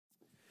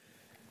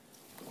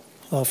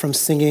Well, from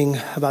singing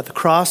about the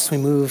cross, we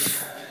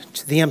move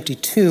to the empty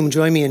tomb.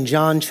 Join me in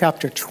John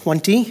chapter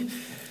 20.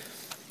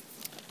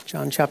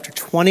 John chapter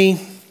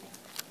 20,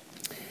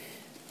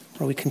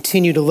 where we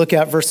continue to look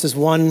at verses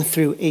 1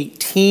 through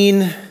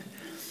 18.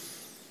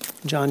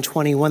 John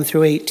 20, 1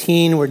 through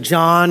 18, where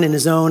John, in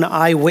his own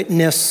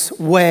eyewitness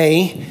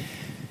way,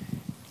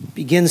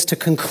 begins to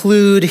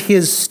conclude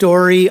his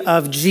story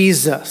of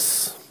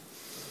Jesus.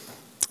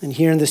 And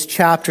here in this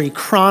chapter, he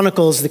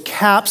chronicles the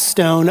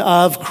capstone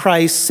of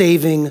Christ's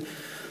saving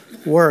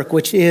work,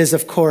 which is,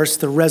 of course,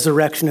 the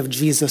resurrection of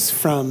Jesus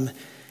from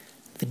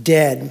the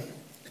dead.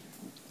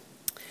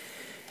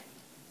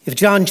 If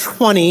John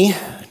 20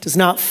 does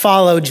not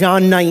follow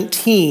John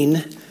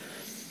 19,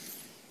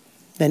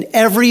 then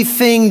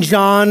everything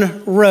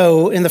John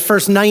wrote in the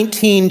first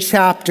 19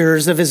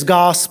 chapters of his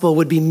gospel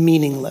would be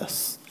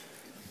meaningless.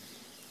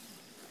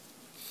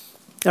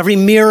 Every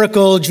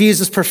miracle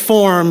Jesus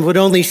performed would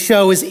only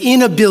show his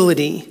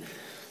inability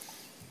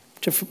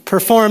to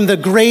perform the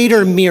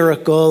greater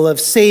miracle of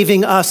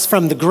saving us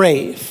from the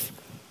grave.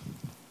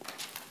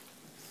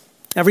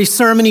 Every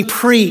sermon he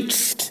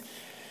preached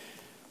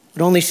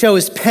would only show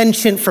his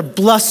penchant for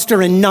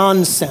bluster and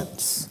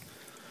nonsense.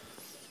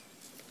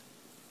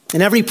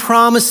 And every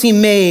promise he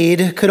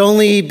made could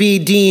only be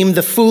deemed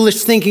the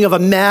foolish thinking of a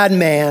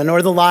madman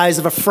or the lies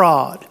of a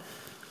fraud.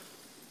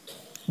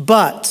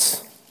 But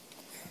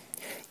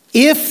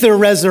if the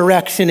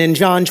resurrection in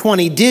John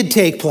 20 did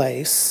take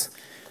place,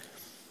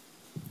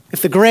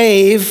 if the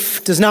grave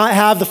does not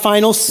have the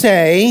final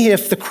say,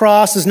 if the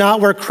cross is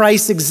not where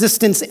Christ's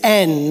existence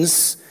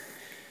ends,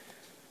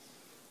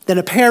 then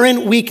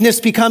apparent weakness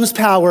becomes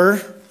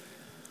power,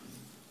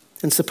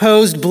 and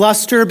supposed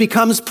bluster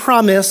becomes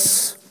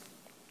promise,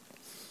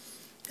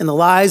 and the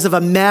lies of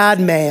a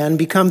madman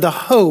become the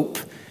hope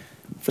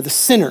for the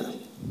sinner.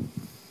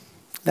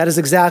 That is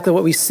exactly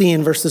what we see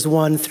in verses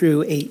 1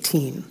 through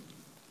 18.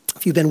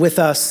 If you've been with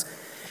us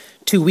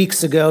 2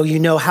 weeks ago, you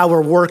know how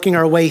we're working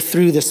our way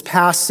through this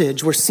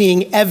passage. We're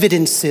seeing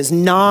evidences,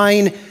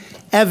 9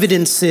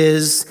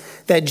 evidences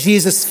that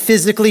Jesus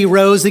physically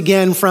rose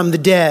again from the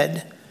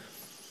dead.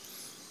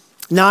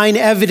 9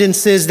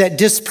 evidences that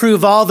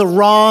disprove all the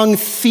wrong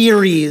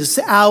theories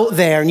out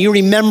there, and you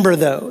remember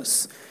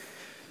those.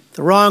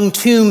 The wrong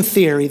tomb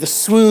theory, the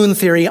swoon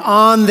theory,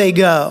 on they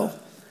go.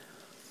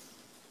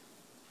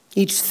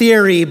 Each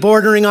theory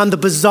bordering on the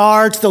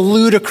bizarre to the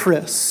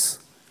ludicrous.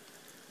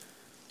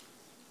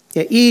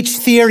 Yet each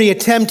theory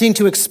attempting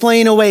to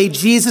explain away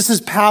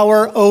Jesus'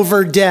 power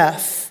over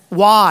death.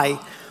 Why?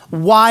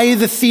 Why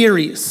the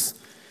theories?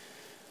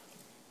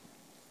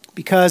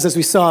 Because, as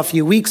we saw a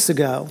few weeks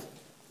ago,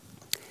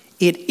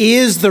 it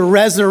is the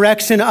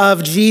resurrection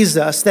of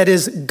Jesus that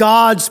is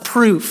God's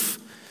proof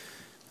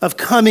of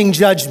coming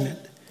judgment.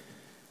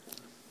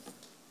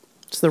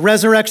 It's the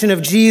resurrection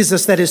of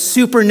Jesus that is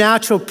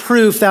supernatural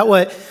proof that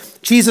what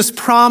Jesus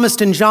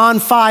promised in John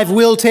 5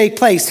 will take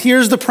place.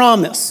 Here's the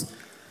promise: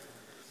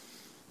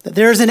 that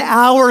there's an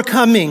hour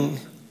coming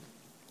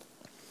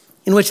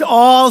in which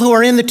all who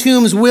are in the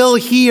tombs will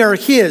hear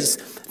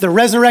the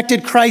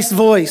resurrected Christ's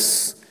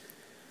voice.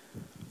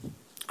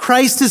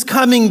 Christ is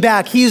coming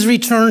back. He's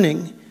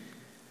returning.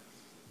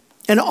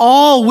 And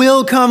all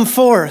will come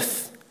forth.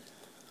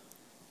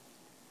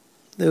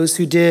 Those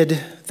who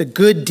did the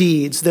good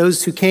deeds,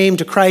 those who came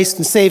to Christ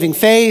in saving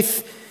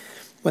faith,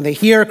 when they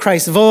hear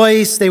Christ's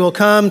voice, they will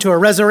come to a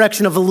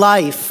resurrection of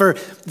life. For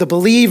the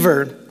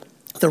believer,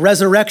 the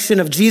resurrection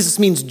of Jesus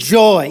means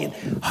joy,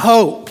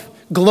 hope,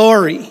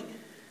 glory.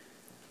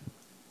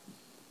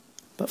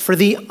 But for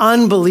the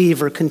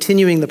unbeliever,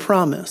 continuing the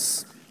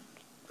promise,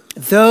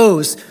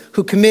 those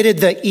who committed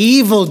the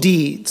evil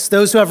deeds,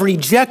 those who have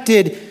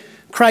rejected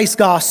Christ's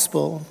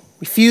gospel,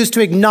 refused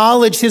to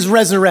acknowledge his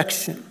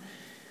resurrection,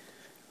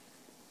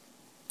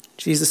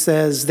 Jesus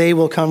says they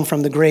will come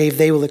from the grave,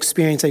 they will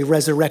experience a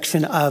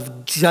resurrection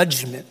of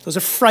judgment. Those are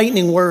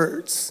frightening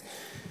words,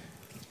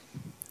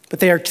 but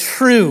they are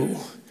true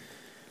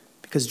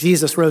because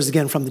Jesus rose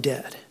again from the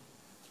dead.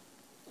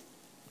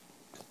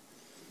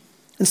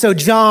 And so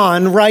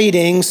John,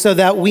 writing so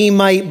that we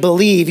might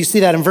believe, you see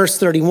that in verse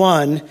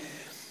 31,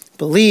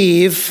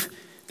 believe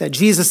that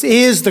Jesus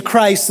is the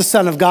Christ, the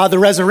Son of God, the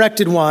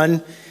resurrected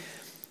one,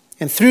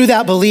 and through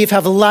that belief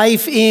have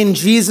life in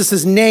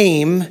Jesus'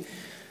 name.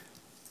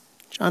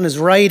 John is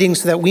writing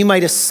so that we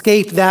might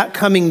escape that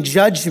coming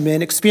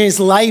judgment, experience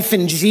life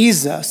in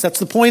Jesus. That's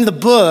the point of the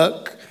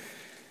book.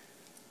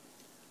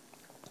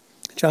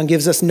 John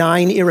gives us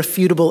 9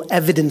 irrefutable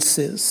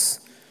evidences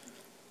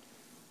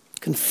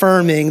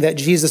confirming that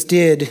Jesus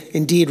did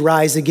indeed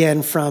rise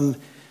again from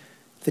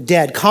the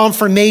dead.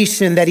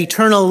 Confirmation that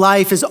eternal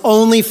life is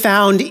only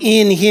found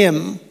in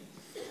him.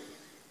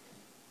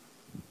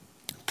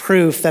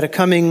 Proof that a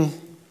coming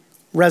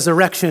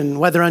resurrection,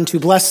 whether unto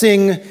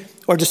blessing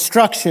or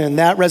destruction,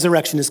 that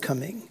resurrection is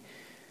coming.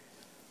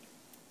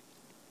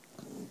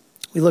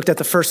 We looked at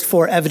the first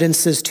 4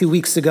 evidences 2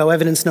 weeks ago.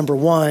 Evidence number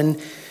 1,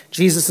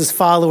 Jesus'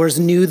 followers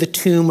knew the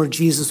tomb where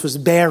Jesus was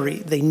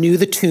buried. They knew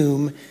the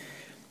tomb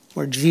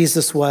where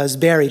Jesus was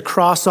buried.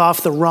 Cross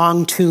off the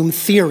wrong tomb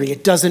theory.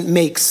 It doesn't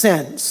make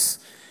sense.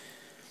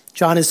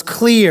 John is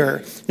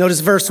clear. Notice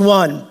verse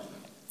 1.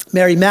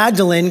 Mary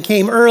Magdalene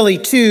came early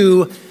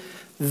to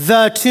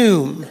the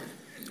tomb.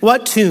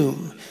 What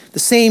tomb? The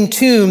same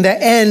tomb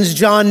that ends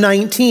John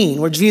 19,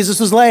 where Jesus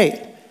was laid.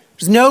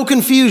 There's no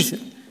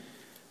confusion.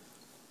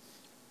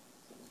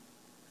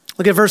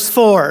 Look at verse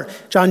 4.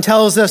 John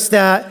tells us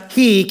that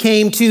he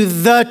came to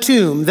the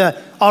tomb,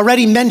 the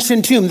already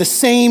mentioned tomb, the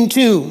same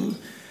tomb.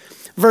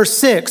 Verse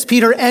 6,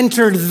 Peter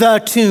entered the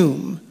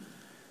tomb.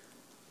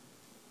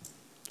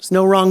 There's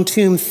no wrong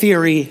tomb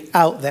theory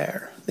out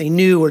there. They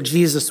knew where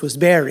Jesus was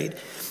buried.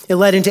 It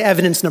led into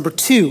evidence number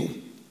 2.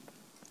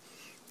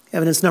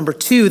 Evidence number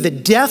 2, the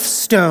death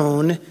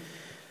stone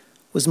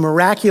was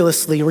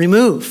miraculously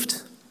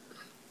removed.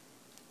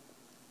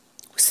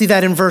 We see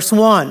that in verse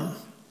 1.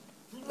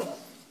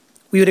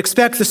 We would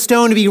expect the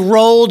stone to be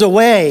rolled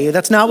away.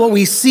 That's not what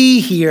we see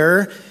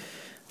here.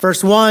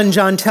 Verse 1,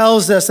 John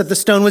tells us that the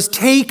stone was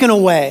taken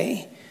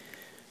away.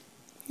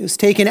 It was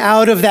taken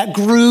out of that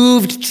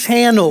grooved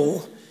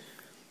channel.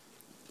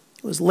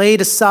 It was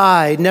laid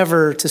aside,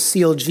 never to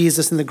seal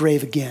Jesus in the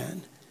grave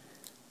again.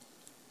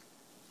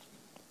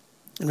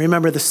 And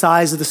remember the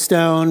size of the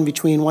stone,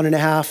 between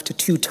 1.5 to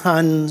 2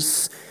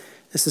 tons.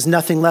 This is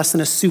nothing less than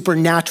a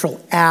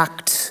supernatural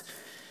act.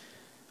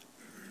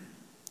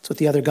 That's what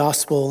the other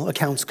gospel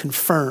accounts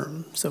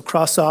confirm. So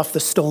cross off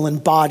the stolen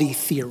body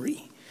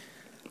theory.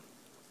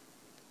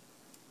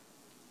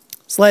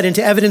 It's led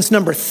into evidence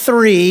number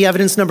 3.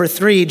 Evidence number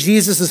 3,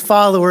 Jesus'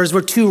 followers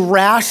were too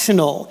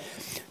rational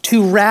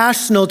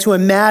to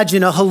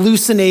imagine a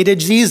hallucinated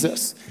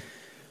Jesus.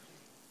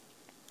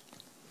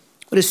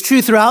 What is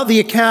true throughout the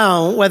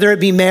account, whether it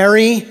be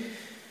Mary,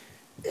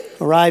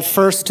 who arrived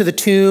first to the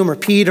tomb, or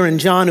Peter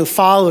and John who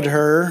followed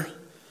her,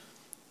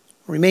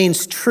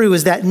 remains true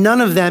is that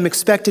none of them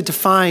expected to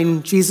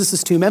find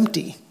Jesus' tomb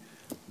empty.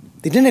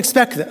 They didn't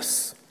expect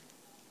this.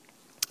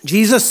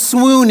 Jesus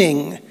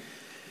swooning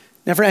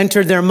never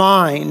entered their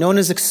mind. No one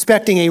is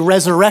expecting a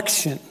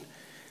resurrection.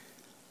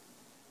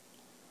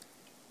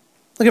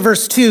 Look at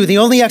verse 2. The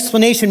only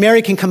explanation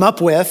Mary can come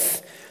up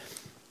with,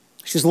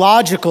 she's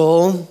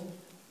logical.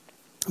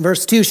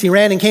 Verse 2, she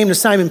ran and came to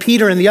Simon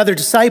Peter and the other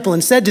disciple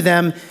and said to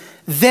them,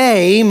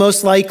 they,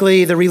 most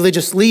likely the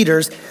religious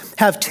leaders,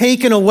 have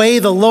taken away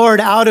the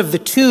Lord out of the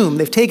tomb.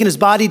 They've taken his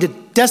body to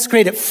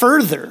desecrate it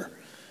further.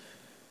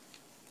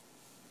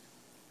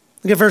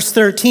 Look at verse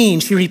 13.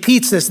 She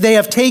repeats this. They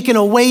have taken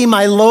away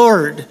my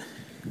Lord.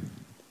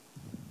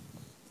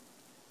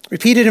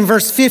 Repeated in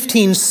verse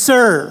 15,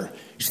 Sir.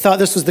 She thought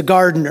this was the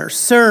gardener.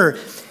 Sir,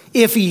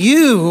 if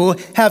you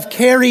have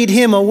carried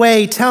him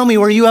away, tell me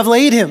where you have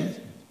laid him.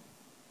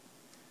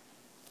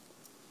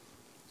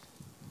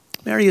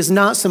 Mary is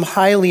not some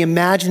highly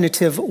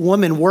imaginative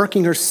woman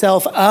working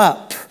herself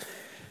up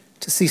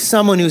to see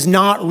someone who's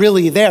not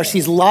really there.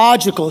 She's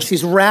logical.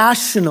 She's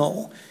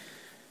rational.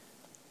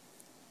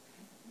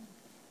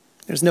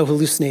 There's no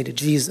hallucinated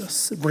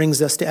Jesus. It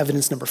brings us to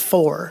evidence number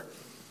 4.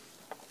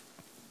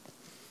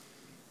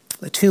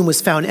 The tomb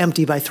was found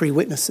empty by 3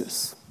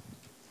 witnesses.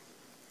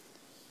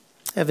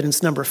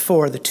 Evidence number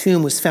 4, the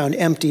tomb was found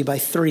empty by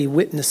 3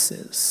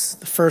 witnesses.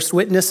 The first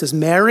witness is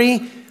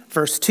Mary.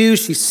 Verse 2,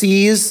 she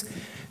sees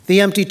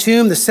the empty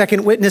tomb. The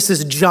second witness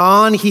is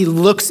John. He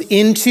looks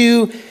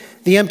into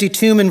the empty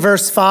tomb in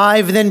verse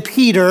 5. Then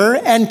Peter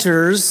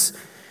enters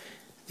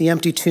the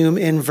empty tomb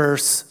in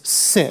verse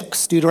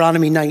 6.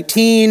 Deuteronomy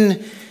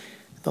 19,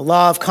 the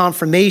law of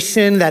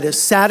confirmation that is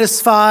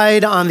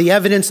satisfied on the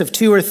evidence of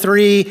 2 or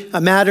 3,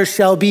 a matter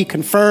shall be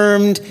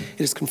confirmed.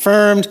 It is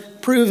confirmed,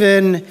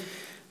 proven,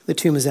 the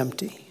tomb is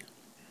empty.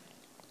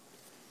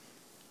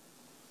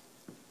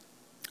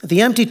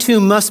 The empty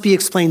tomb must be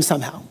explained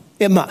somehow.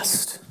 It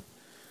must.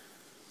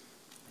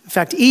 In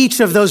fact, each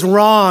of those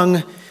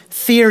wrong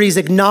theories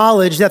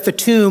acknowledge that the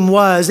tomb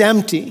was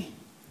empty.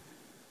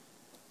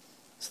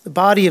 So the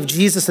body of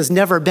Jesus has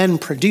never been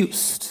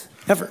produced,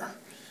 ever.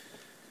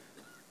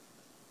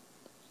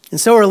 And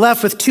so we're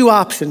left with 2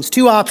 options.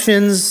 2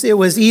 options. It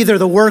was either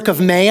the work of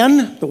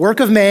man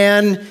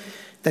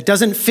that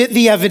doesn't fit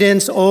the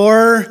evidence,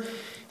 or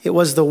it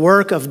was the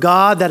work of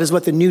God. That is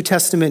what the New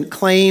Testament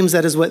claims.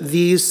 That is what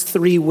these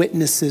 3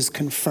 witnesses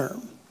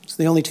confirm. It's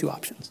the only 2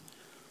 options.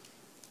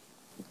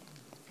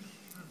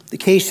 The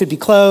case should be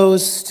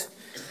closed,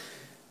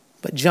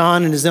 but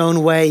John, in his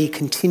own way,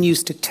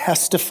 continues to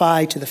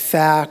testify to the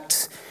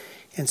fact,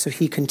 and so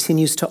he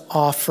continues to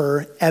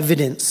offer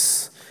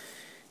evidence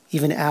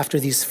even after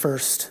these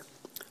first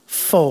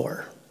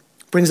 4.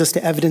 Brings us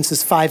to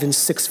evidences 5 and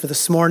 6 for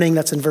this morning.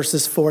 That's in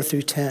verses 4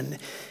 through 10.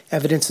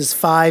 Evidences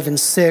 5 and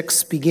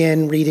 6,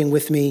 begin reading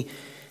with me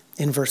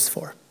in verse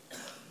 4.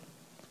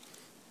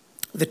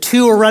 The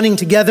 2 are running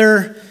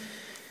together,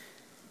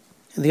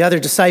 and the other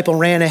disciple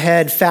ran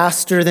ahead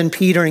faster than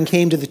Peter and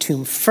came to the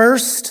tomb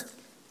first.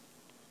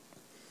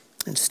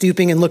 And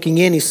stooping and looking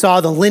in, he saw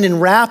the linen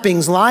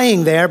wrappings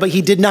lying there, but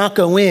he did not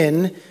go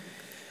in.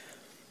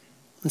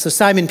 And so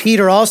Simon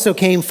Peter also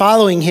came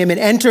following him and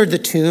entered the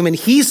tomb, and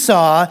he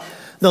saw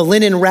the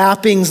linen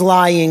wrappings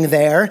lying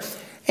there,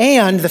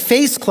 and the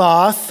face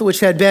cloth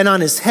which had been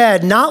on his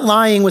head, not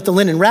lying with the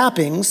linen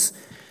wrappings,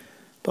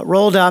 but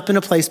rolled up in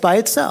a place by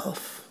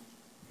itself.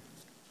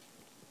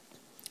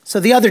 So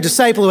the other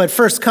disciple who had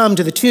first come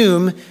to the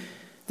tomb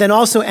then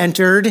also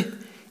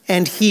entered,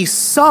 and he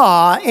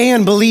saw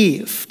and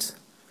believed.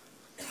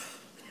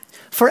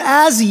 For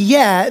as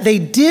yet they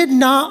did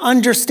not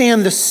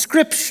understand the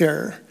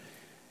scripture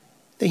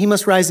that he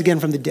must rise again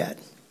from the dead.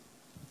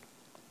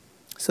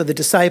 So the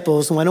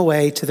disciples went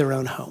away to their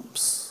own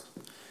homes.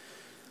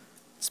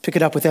 Let's pick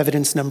it up with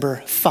evidence number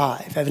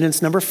 5.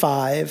 Evidence number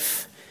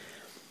 5,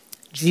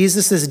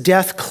 Jesus'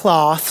 death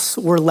cloths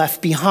were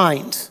left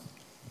behind.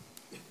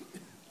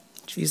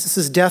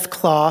 Jesus' death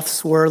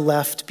cloths were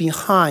left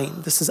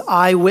behind. This is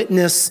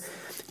eyewitness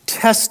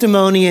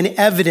testimony and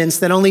evidence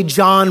that only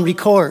John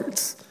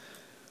records.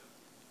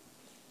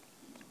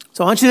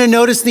 So I want you to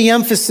notice the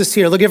emphasis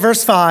here. Look at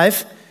verse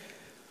 5.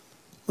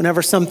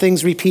 Whenever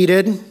something's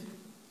repeated,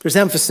 there's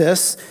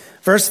emphasis.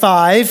 Verse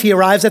 5, he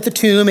arrives at the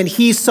tomb and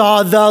he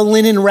saw the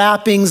linen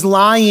wrappings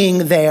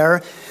lying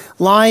there,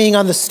 lying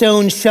on the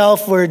stone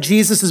shelf where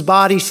Jesus'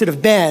 body should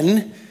have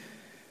been.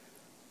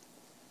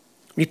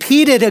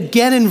 Repeated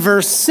again in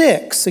verse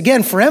 6.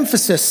 Again, for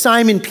emphasis,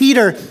 Simon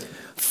Peter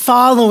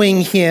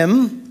following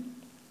him.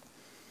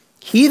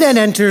 He then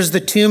enters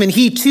the tomb and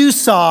he too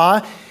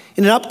saw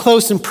in an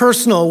up-close and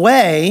personal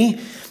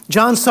way.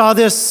 John saw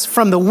this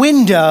from the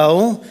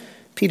window.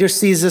 Peter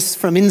sees this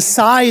from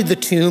inside the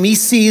tomb. He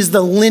sees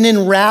the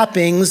linen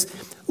wrappings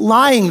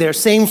lying there.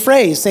 Same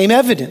phrase, same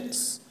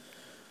evidence.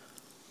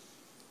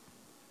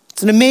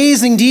 It's an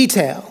amazing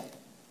detail.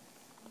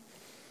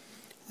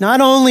 Not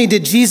only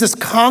did Jesus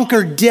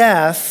conquer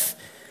death,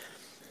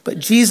 but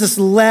Jesus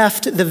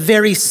left the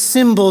very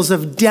symbols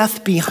of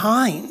death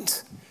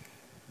behind.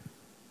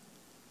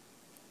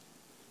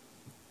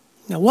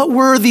 Now, what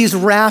were these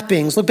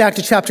wrappings? Look back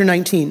to chapter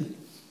 19.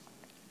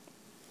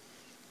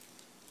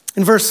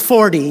 In verse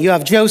 40, you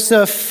have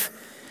Joseph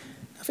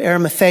of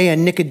Arimathea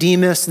and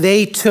Nicodemus.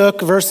 They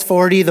took, verse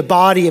 40, the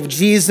body of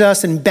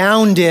Jesus and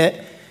bound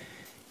it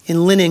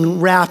in linen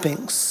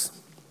wrappings.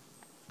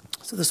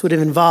 So this would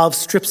have involved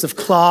strips of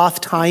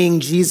cloth tying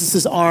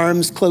Jesus'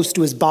 arms close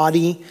to his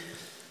body.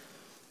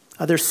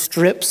 Other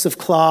strips of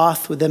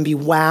cloth would then be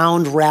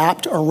wound,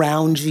 wrapped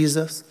around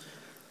Jesus.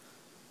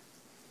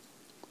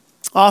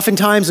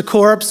 Oftentimes, a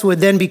corpse would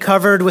then be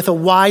covered with a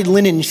wide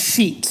linen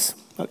sheet,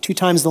 about 2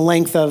 times the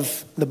length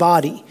of the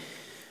body.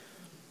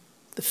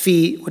 The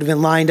feet would have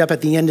been lined up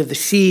at the end of the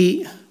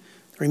sheet.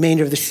 The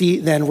remainder of the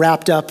sheet then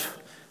wrapped up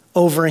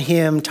over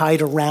him,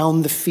 tied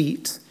around the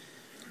feet.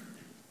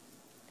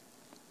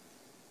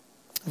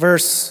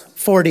 Verse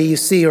 40, you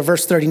see, or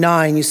verse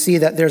 39, you see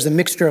that there's a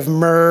mixture of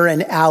myrrh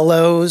and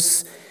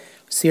aloes.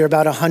 You see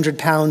about 100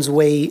 pounds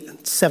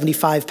weight,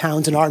 75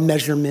 pounds in our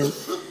measurement.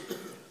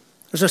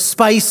 Those are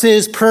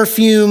spices,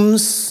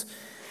 perfumes,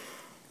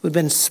 who had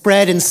been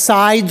spread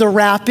inside the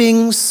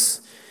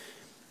wrappings,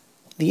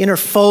 the inner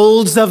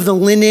folds of the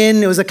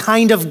linen. It was a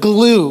kind of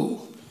glue.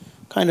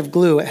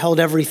 It held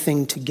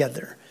everything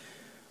together.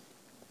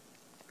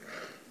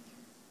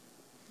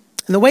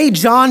 And the way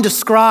John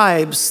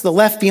describes the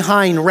left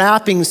behind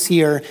wrappings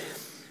here,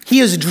 he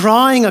is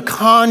drawing a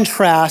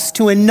contrast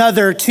to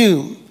another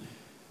tomb.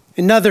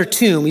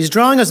 He's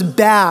drawing us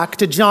back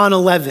to John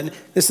 11.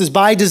 This is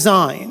by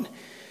design.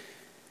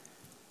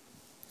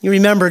 You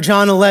remember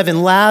John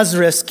 11,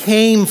 Lazarus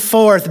came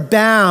forth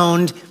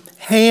bound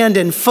hand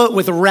and foot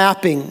with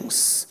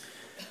wrappings,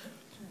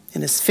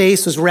 and his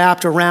face was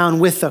wrapped around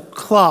with a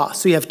cloth.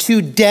 So you have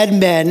 2 dead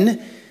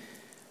men,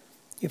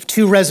 you have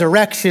 2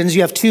 resurrections,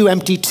 you have 2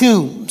 empty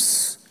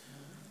tombs.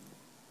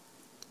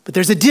 But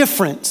there's a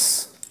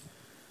difference.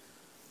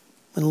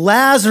 When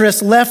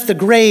Lazarus left the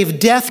grave,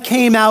 death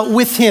came out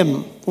with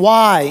him.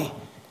 Why?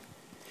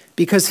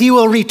 Because he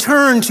will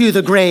return to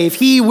the grave.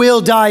 He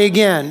will die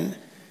again.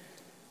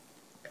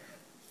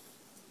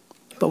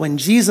 But when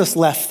Jesus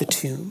left the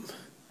tomb,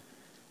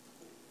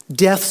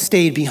 death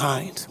stayed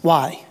behind.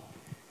 Why?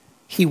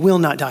 He will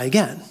not die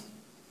again.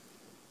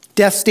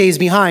 Death stays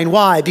behind.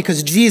 Why?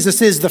 Because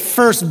Jesus is the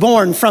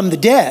firstborn from the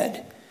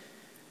dead.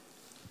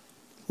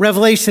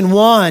 Revelation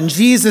 1,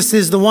 Jesus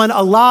is the one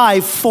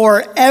alive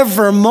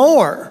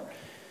forevermore.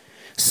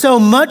 So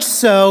much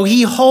so,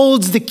 he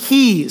holds the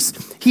keys.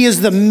 He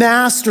is the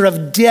master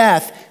of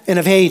death and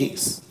of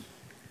Hades.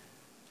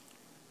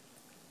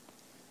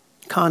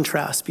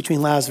 Contrast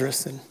between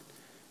Lazarus and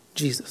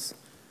Jesus.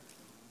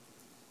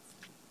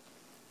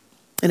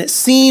 And it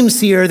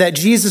seems here that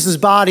Jesus'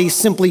 body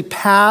simply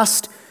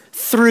passed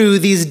through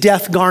these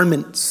death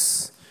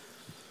garments.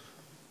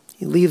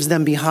 He leaves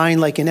them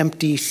behind like an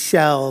empty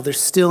shell. They're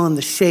still in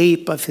the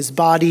shape of his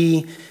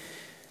body,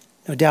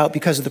 no doubt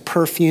because of the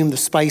perfume, the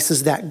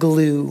spices, that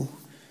glue.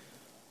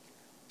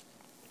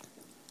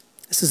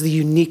 This is the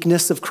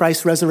uniqueness of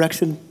Christ's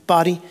resurrection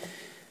body.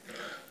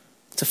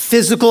 It's a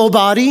physical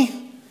body,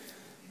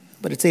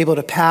 but it's able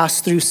to pass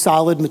through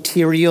solid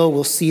material.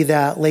 We'll see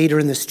that later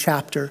in this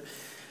chapter.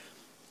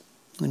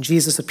 When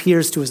Jesus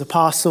appears to his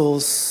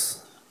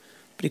apostles,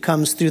 but he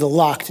comes through the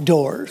locked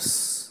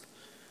doors.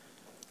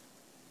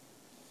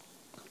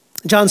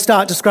 John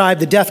Stott described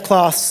the death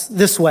cloths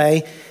this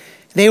way.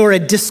 They were a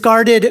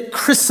discarded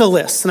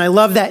chrysalis, and I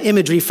love that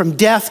imagery, from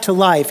death to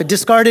life, a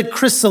discarded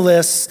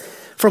chrysalis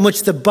from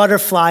which the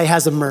butterfly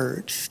has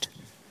emerged.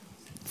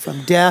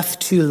 From death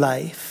to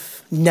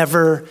life,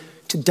 never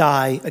to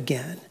die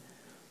again.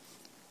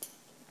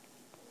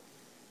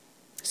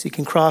 So you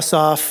can cross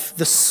off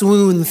the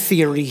swoon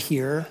theory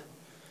here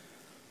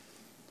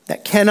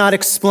that cannot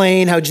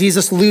explain how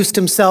Jesus loosed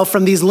himself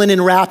from these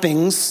linen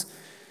wrappings.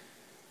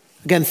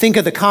 Again, think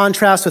of the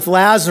contrast with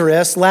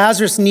Lazarus.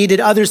 Lazarus needed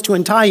others to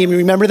untie him. You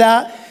remember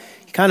that?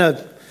 He kind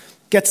of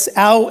gets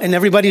out and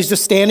everybody's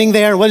just standing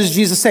there. What does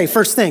Jesus say?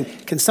 First thing,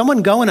 can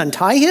someone go and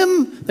untie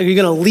him? Like, are you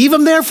going to leave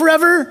him there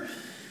forever?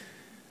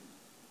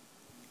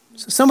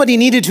 So somebody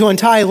needed to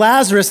untie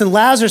Lazarus, and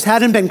Lazarus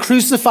hadn't been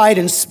crucified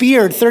and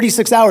speared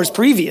 36 hours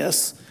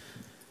previous.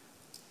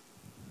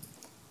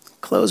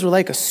 Clothes were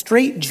like a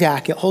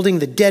straitjacket holding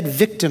the dead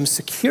victim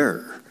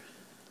secure.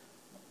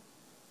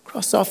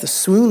 Cross off the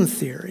swoon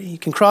theory. You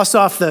can cross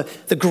off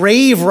the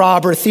grave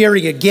robber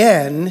theory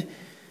again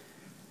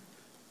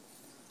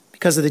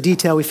because of the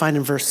detail we find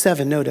in verse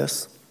 7.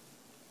 Notice.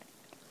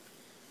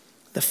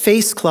 The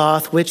face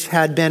cloth which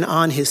had been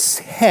on his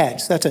head,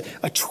 so that's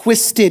a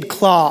twisted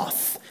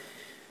cloth,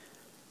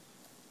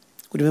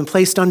 would have been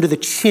placed under the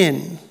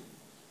chin,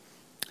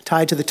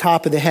 tied to the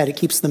top of the head. It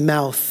keeps the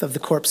mouth of the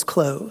corpse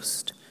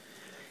closed.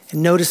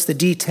 And notice the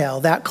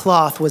detail. That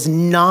cloth was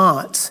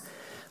not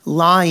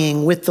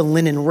lying with the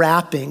linen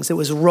wrappings. It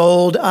was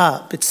rolled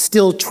up. It's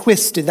still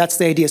twisted. That's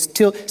the idea.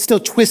 Still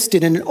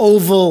twisted in an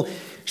oval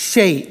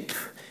shape.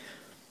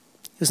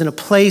 It was in a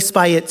place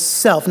by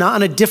itself, not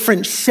on a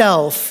different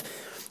shelf,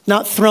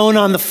 not thrown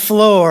on the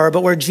floor,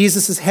 but where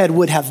Jesus' head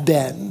would have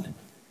been.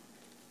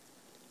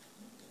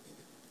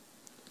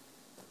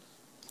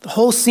 The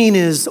whole scene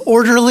is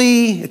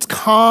orderly, it's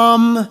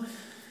calm. There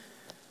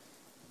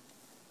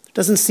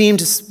doesn't seem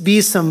to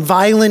be some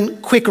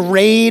violent, quick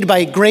raid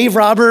by grave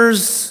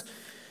robbers.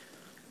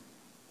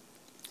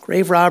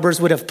 Grave robbers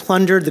would have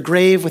plundered the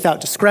grave without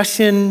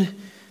discretion.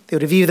 They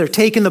would have either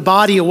taken the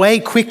body away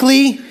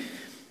quickly,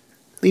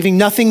 leaving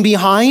nothing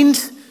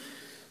behind,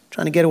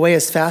 trying to get away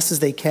as fast as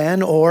they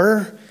can,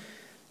 or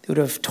they would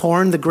have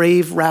torn the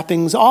grave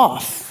wrappings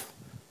off.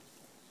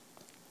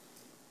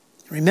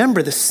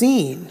 Remember the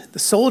scene. The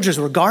soldiers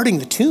were guarding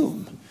the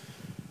tomb.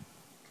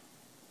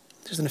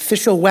 There's an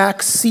official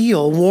wax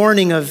seal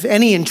warning of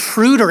any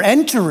intruder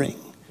entering.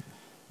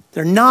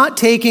 They're not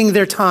taking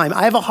their time.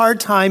 I have a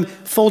hard time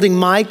folding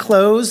my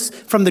clothes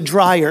from the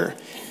dryer.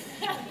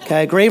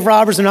 Okay, grave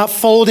robbers are not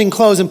folding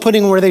clothes and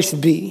putting them where they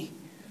should be.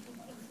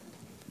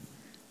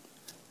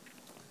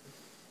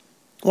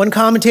 One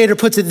commentator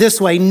puts it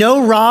this way: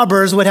 no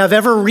robbers would have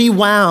ever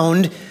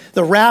rewound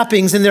the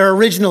wrappings in their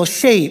original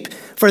shape,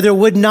 for there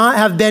would not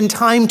have been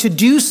time to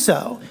do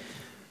so.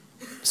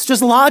 It's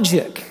just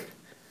logic.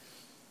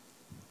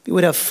 He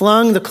would have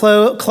flung the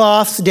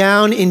cloths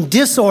down in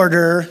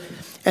disorder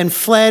and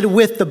fled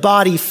with the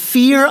body.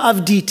 Fear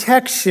of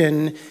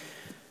detection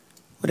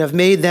would have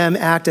made them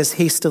act as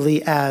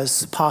hastily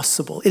as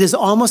possible. It is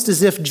almost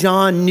as if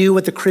John knew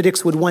what the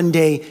critics would one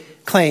day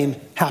claim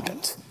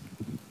happened.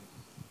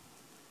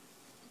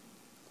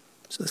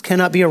 So this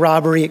cannot be a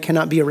robbery. It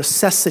cannot be a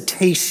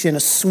resuscitation, a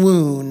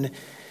swoon.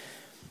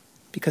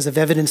 Because of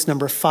evidence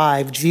number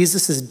 5,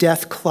 Jesus'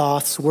 death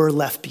cloths were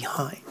left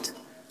behind.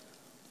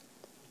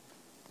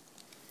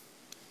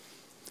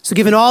 So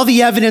given all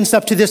the evidence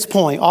up to this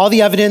point, all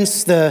the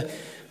evidence, the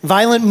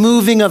violent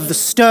moving of the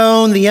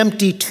stone, the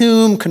empty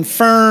tomb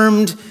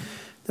confirmed,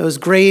 those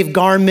grave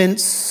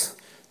garments,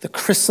 the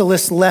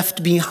chrysalis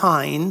left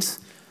behind.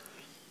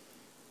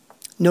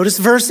 Notice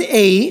verse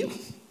 8,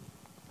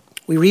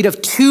 we read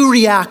of two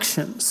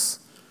reactions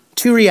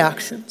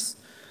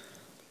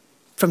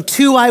from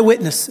two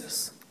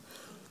eyewitnesses.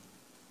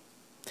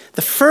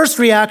 The first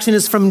reaction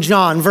is from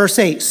John, verse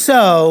 8.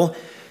 So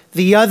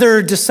the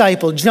other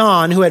disciple,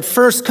 John, who had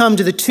first come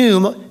to the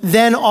tomb,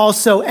 then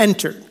also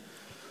entered.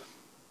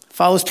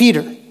 Follows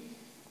Peter.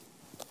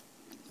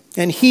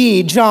 And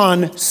he,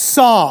 John,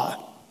 saw.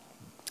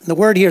 And the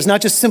word here is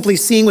not just simply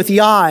seeing with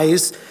the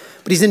eyes,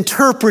 but he's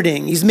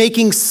interpreting. He's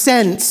making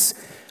sense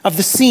of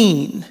the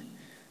scene.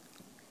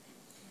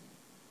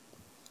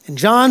 And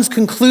John's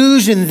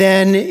conclusion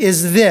then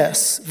is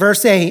this,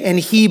 verse 8, and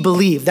he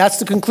believed. That's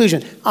the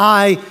conclusion.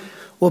 I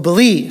will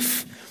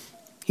believe.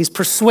 He's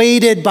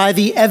persuaded by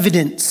the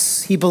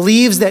evidence. He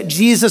believes that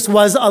Jesus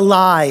was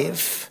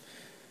alive.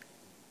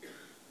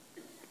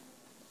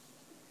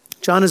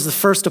 John is the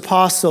first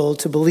apostle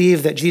to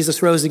believe that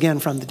Jesus rose again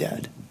from the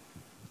dead.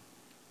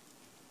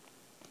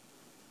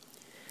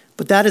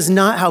 But that is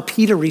not how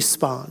Peter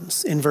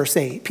responds in verse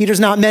 8. Peter's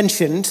not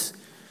mentioned.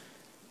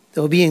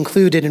 They'll be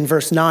included in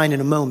verse 9 in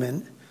a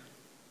moment.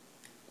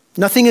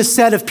 Nothing is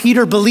said of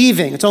Peter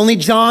believing. It's only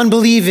John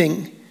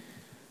believing.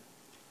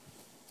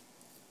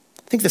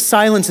 I think the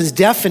silence is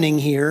deafening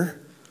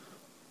here.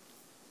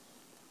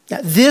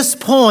 At this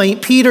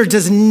point, Peter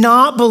does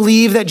not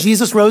believe that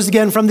Jesus rose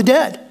again from the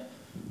dead.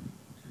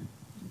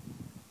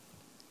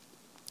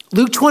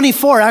 Luke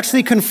 24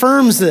 actually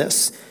confirms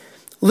this.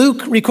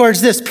 Luke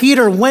records this: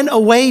 Peter went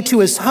away to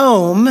his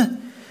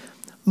home,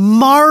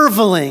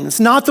 marveling. It's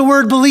not the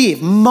word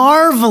believe.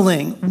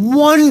 Marveling,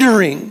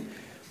 wondering,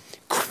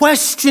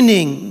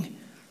 questioning.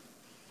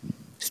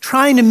 He's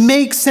trying to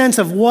make sense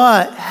of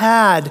what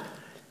had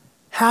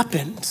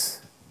happened.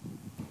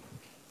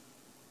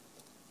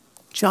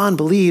 John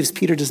believes,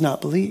 Peter does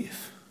not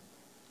believe.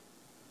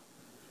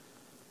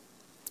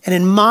 And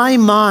in my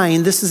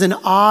mind, this is an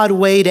odd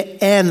way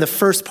to end the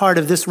first part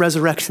of this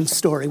resurrection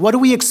story. What do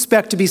we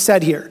expect to be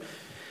said here?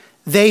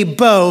 They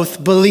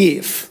both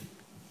believe.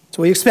 That's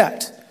what we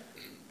expect.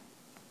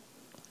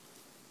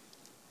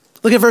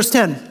 Look at verse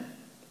 10.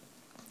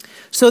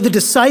 So the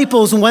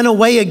disciples went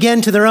away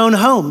again to their own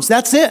homes.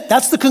 That's it.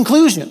 That's the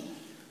conclusion.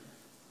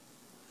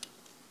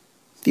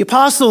 The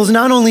apostles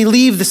not only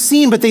leave the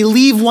scene, but they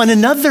leave one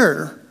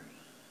another.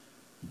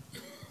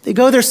 They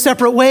go their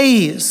separate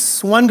ways.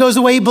 One goes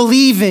away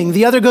believing,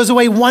 the other goes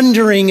away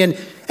wondering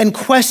and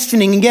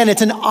questioning. Again,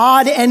 it's an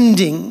odd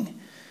ending.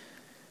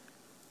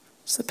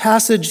 It's a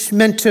passage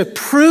meant to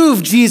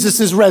prove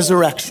Jesus'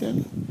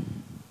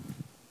 resurrection.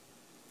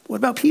 What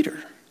about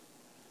Peter?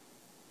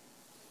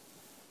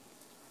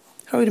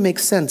 How are we to make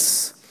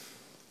sense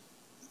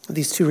of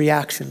these two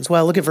reactions?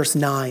 Well, look at verse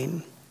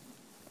 9.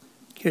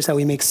 Here's how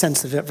we make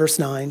sense of it. Verse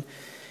 9,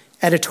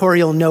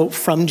 editorial note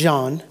from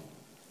John.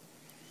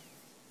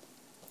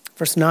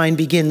 Verse 9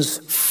 begins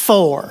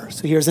for.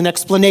 So here's an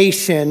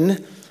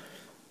explanation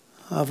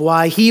of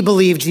why he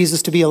believed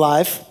Jesus to be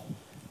alive,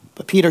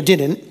 but Peter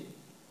didn't.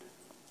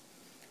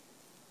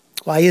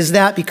 Why is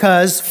that?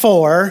 Because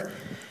for,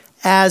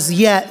 as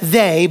yet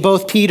they,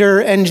 both Peter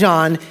and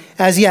John,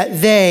 as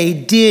yet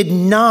they did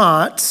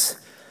not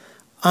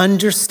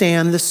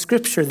understand the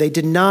scripture. They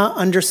did not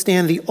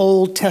understand the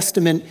Old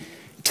Testament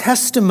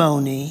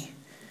testimony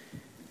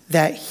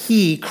that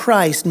he,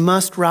 Christ,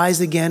 must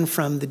rise again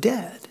from the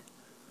dead.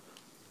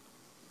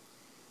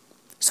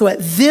 So at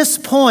this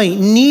point,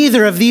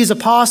 neither of these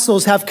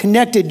apostles have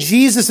connected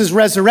Jesus'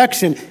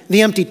 resurrection, the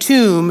empty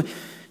tomb,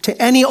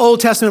 to any Old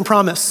Testament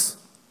promise.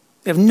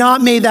 They have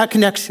not made that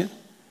connection.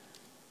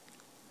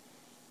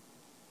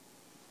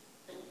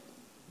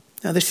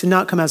 Now, this should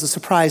not come as a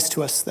surprise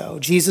to us, though.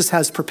 Jesus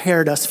has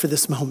prepared us for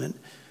this moment.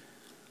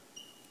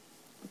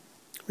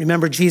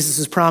 Remember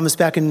Jesus' promise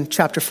back in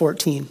chapter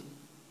 14.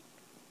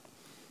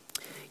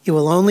 It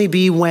will only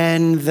be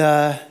when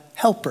the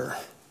Helper,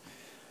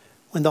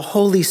 when the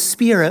Holy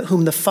Spirit,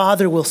 whom the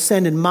Father will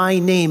send in my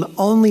name,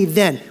 only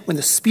then, when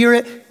the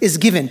Spirit is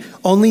given,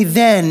 only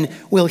then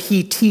will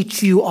he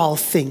teach you all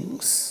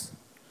things.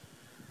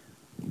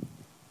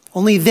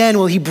 Only then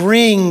will he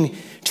bring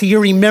to your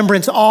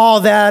remembrance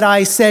all that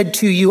I said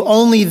to you.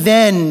 Only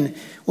then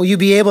will you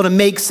be able to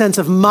make sense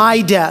of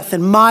my death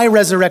and my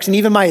resurrection,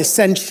 even my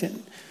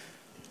ascension.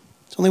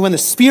 It's only when the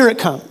Spirit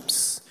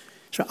comes,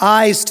 your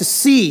eyes to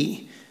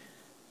see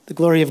the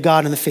glory of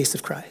God in the face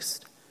of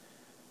Christ.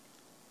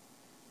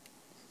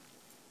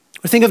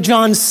 Or think of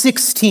John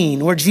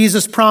 16, where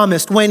Jesus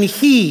promised, when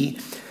he,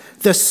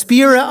 the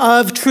Spirit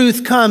of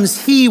truth,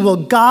 comes, he will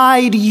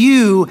guide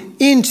you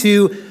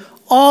into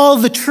all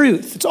the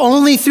truth. It's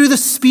only through the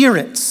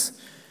Spirit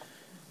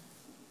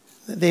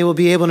that they will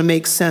be able to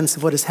make sense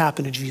of what has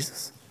happened to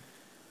Jesus.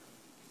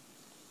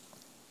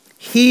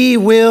 He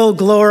will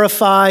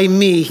glorify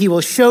me. He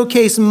will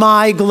showcase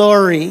my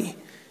glory.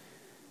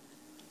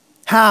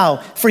 How?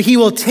 For he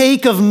will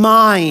take of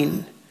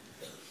mine.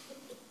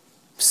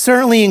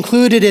 Certainly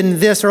included in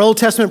this are Old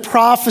Testament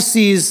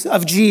prophecies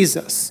of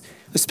Jesus,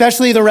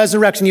 especially the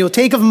resurrection. He will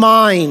take of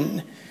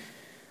mine,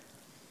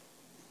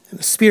 and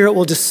the Spirit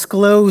will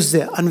disclose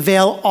it,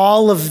 unveil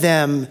all of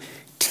them,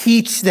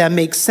 teach them,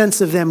 make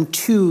sense of them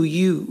to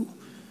you.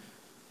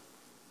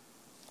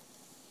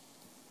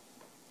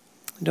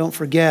 Don't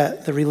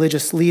forget, the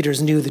religious leaders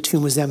knew the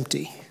tomb was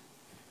empty,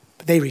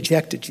 but they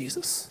rejected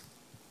Jesus.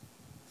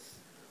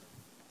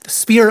 The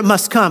Spirit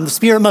must come. The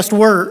Spirit must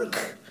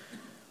work.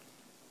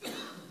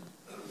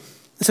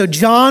 So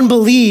John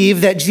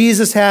believed that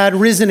Jesus had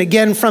risen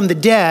again from the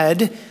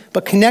dead,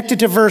 but connected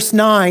to verse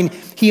 9,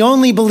 he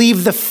only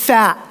believed the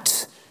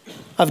fact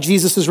of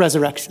Jesus'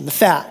 resurrection, the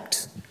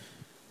fact.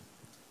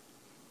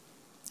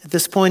 At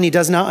this point, he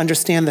does not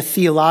understand the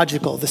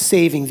theological, the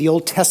saving, the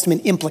Old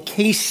Testament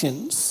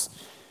implications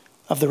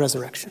of the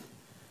resurrection.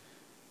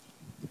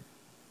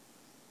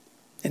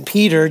 And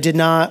Peter did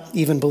not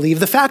even believe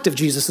the fact of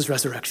Jesus'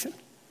 resurrection.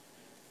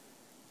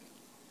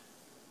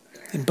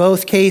 In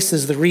both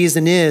cases, the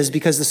reason is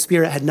because the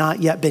Spirit had not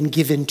yet been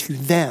given to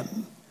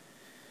them.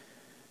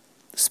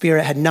 The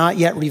Spirit had not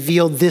yet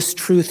revealed this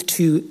truth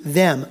to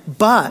them.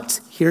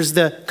 But, here's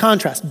the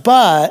contrast,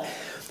 but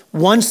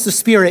once the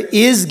Spirit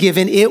is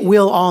given, it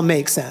will all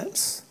make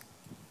sense.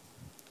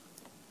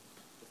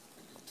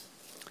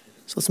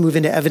 So let's move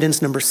into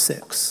evidence number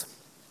 6.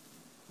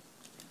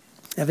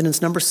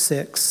 Evidence number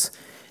 6,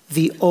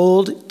 the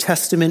Old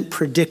Testament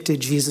predicted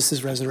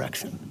Jesus'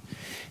 resurrection.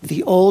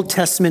 The Old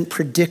Testament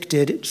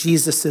predicted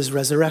Jesus'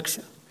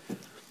 resurrection.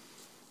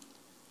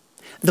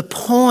 The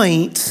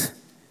point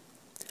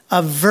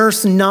of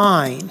verse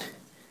 9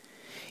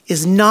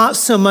 is not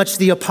so much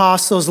the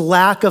apostles'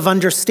 lack of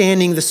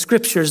understanding the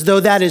scriptures, though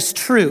that is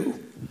true.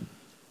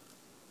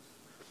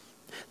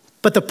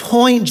 But the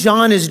point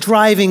John is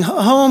driving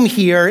home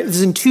here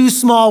is in two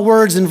small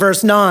words in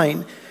verse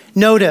 9.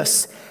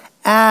 Notice,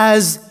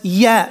 as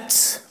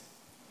yet.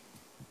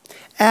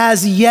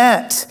 As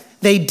yet,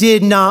 they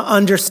did not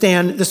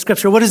understand the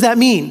scripture. What does that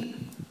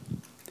mean?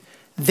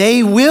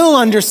 They will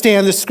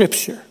understand the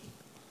scripture.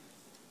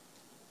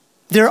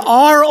 There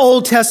are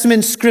Old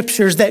Testament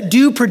scriptures that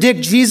do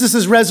predict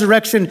Jesus'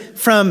 resurrection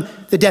from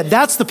the dead.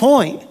 That's the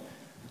point.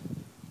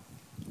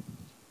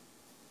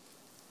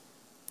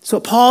 So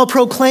Paul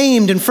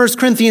proclaimed in 1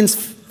 Corinthians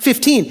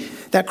 15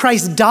 that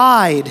Christ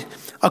died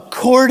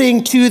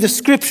according to the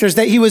scriptures,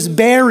 that he was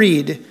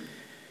buried,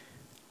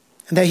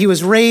 and that he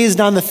was raised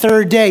on the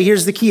third day.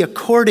 Here's the key: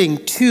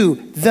 according to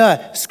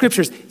the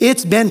scriptures.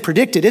 It's been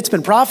predicted. It's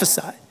been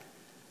prophesied.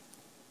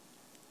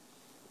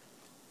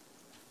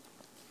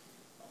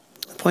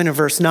 The point of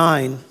verse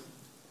 9,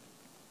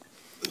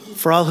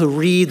 for all who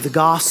read the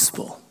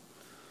gospel.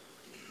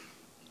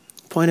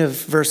 Point of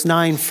verse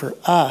 9 for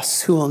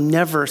us who will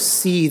never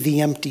see the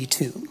empty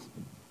tomb.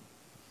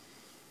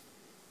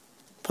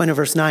 Point of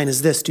verse 9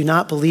 is this: do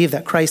not believe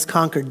that Christ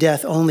conquered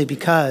death only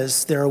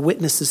because there are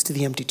witnesses to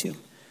the empty tomb.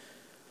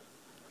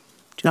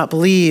 Do not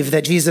believe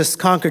that Jesus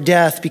conquered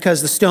death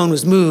because the stone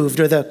was moved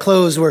or the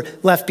clothes were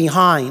left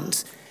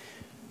behind.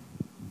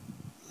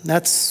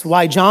 That's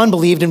why John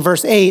believed in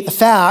verse 8, the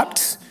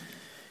fact,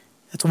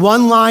 it's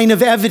one line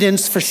of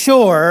evidence for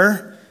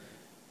sure,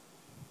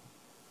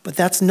 but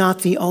that's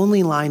not the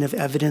only line of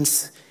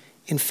evidence.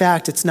 In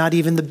fact, it's not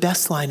even the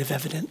best line of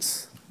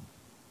evidence.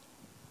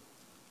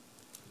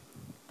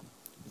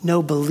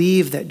 No,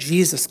 believe that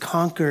Jesus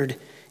conquered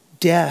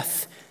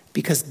death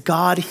because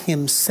God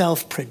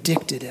himself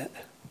predicted it.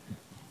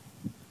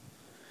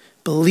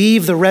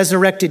 Believe the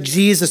resurrected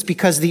Jesus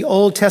because the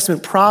Old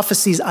Testament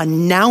prophecies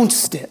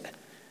announced it.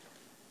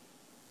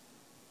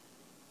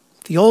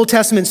 The Old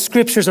Testament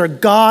scriptures are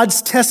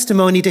God's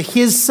testimony to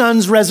his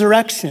Son's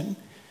resurrection.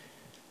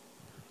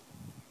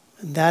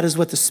 And that is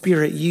what the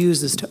Spirit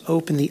uses to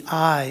open the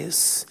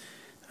eyes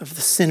of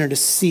the sinner to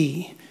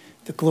see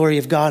the glory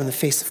of God in the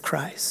face of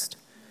Christ.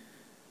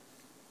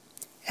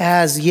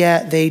 As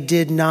yet, they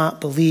did not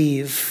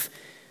believe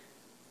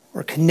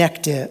or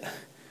connect it,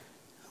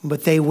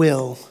 but they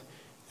will,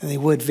 and they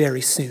would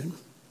very soon.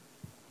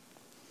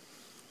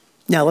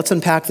 Now, let's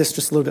unpack this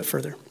just a little bit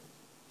further.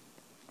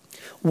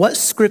 What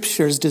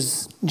scriptures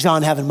does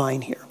John have in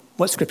mind here?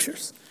 What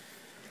scriptures?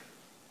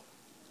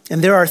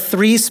 And there are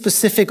three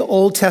specific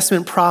Old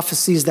Testament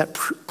prophecies that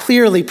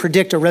clearly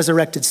predict a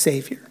resurrected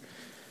Savior.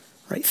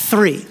 Right?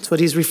 Three, that's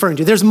what he's referring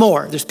to. There's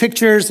more. There's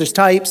pictures, there's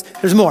types,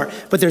 there's more.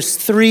 But there's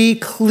three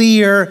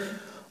clear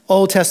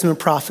Old Testament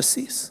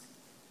prophecies.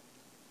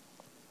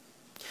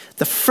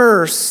 The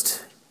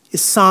first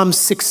is Psalm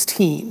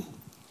 16.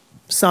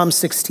 Psalm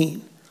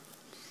 16.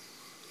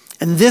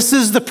 And this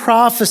is the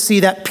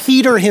prophecy that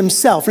Peter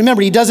himself,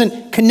 remember, he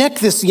doesn't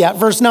connect this yet,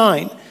 verse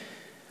 9.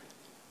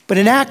 But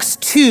in Acts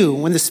 2,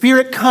 when the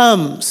Spirit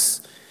comes,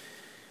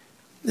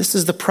 this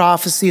is the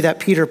prophecy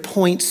that Peter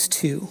points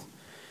to.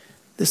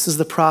 This is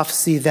the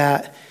prophecy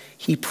that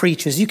he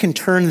preaches. You can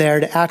turn there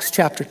to Acts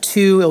chapter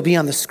 2. It'll be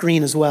on the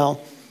screen as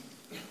well.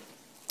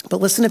 But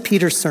listen to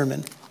Peter's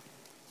sermon.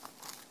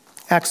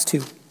 Acts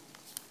 2.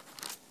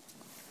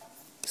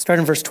 Start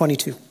in verse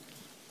 22.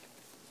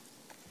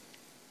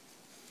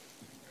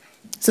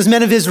 It says,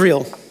 men of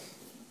Israel,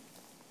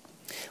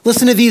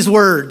 listen to these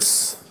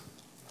words.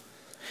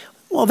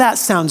 Well, that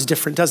sounds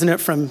different, doesn't it,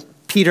 from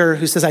Peter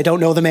who says, I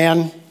don't know the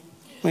man?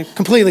 I mean,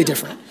 completely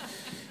different.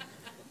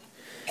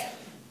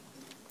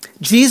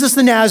 Jesus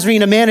the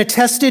Nazarene, a man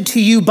attested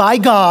to you by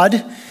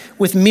God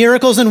with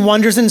miracles and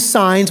wonders and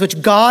signs,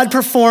 which God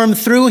performed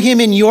through him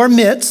in your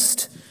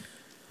midst,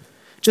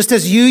 just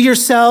as you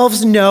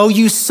yourselves know,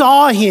 you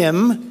saw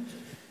him,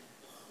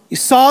 you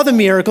saw the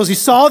miracles, you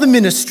saw the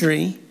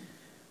ministry,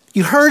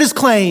 you heard his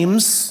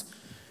claims,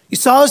 you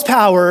saw his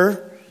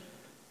power.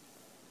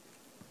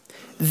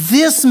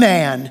 This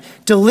man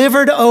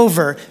delivered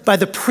over by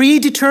the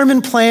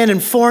predetermined plan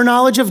and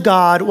foreknowledge of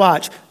God,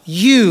 watch,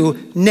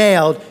 you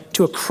nailed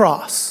to a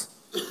cross.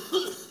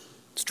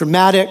 It's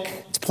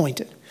dramatic, it's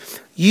pointed.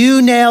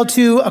 You nailed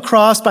to a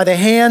cross by the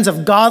hands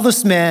of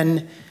godless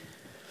men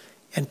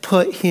and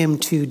put him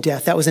to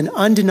death. That was an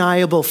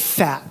undeniable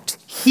fact.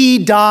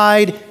 He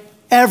died,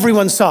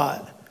 everyone saw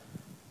it.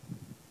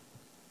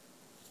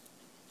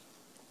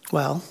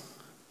 Well,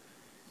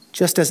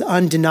 just as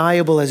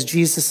undeniable as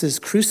Jesus'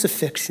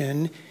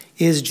 crucifixion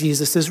is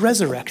Jesus'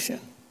 resurrection.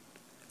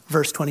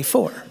 Verse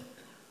 24.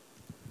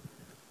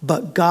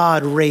 But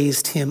God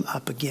raised him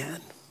up again.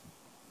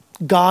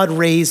 God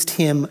raised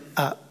him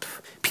up.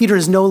 Peter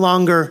is no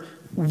longer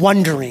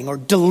wondering or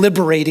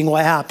deliberating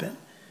what happened.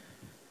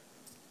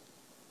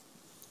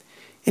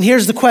 And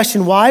here's the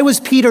question. Why was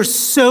Peter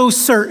so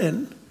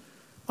certain?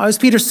 Why was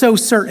Peter so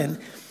certain?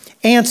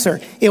 Answer,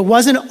 it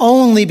wasn't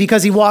only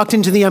because he walked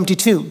into the empty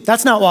tomb.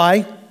 That's not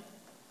why.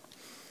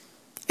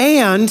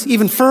 And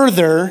even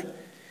further,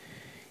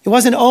 it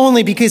wasn't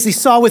only because he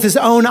saw with his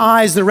own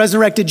eyes the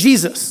resurrected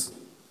Jesus.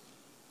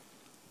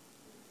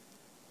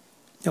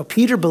 No,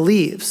 Peter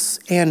believes,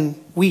 and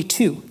we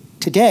too,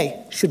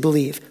 today, should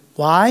believe.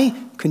 Why?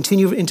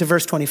 Continue into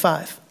verse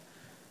 25.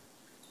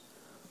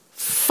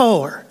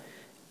 For,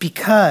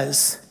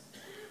 because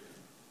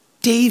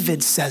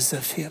David says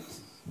of him.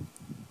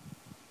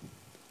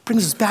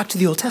 Brings us back to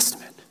the Old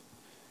Testament.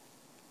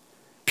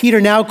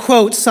 Peter now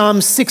quotes Psalm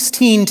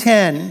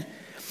 16:10.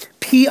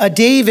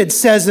 David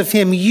says of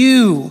him,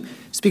 you,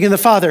 speaking of the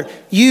Father,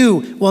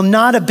 you will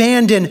not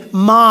abandon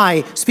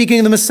speaking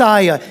of the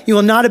Messiah, you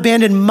will not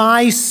abandon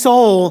my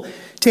soul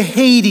to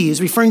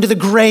Hades, referring to the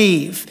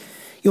grave.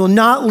 You will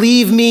not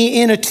leave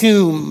me in a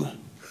tomb,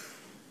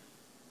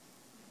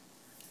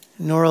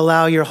 nor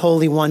allow your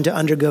Holy One to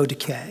undergo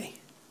decay.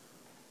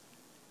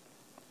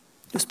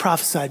 It was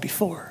prophesied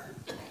before.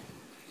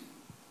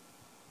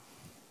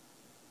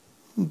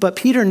 But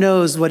Peter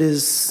knows what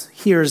his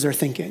hearers are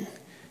thinking.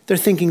 They're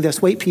thinking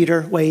this, wait,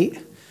 Peter, wait.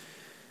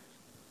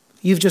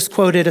 You've just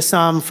quoted a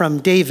psalm from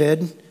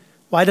David.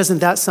 Why doesn't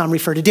that psalm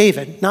refer to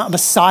David? Not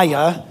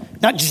Messiah,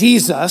 not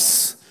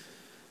Jesus.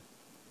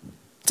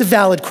 It's a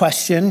valid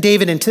question.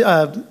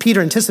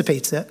 Peter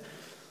anticipates it,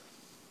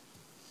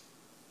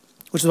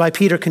 which is why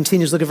Peter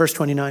continues. Look at verse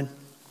 29.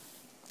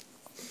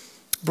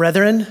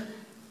 Brethren,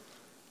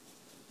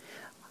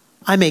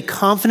 I may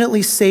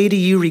confidently say to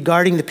you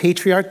regarding the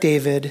patriarch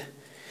David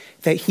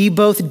that he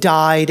both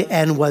died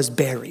and was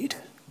buried.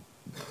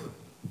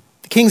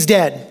 The king's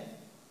dead.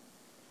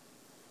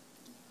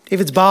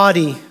 David's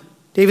body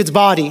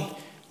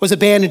was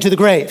abandoned to the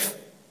grave.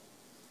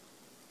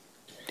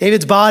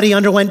 David's body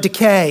underwent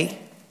decay.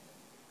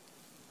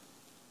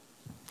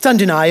 It's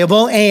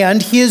undeniable,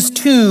 and his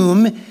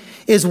tomb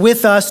is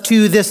with us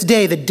to this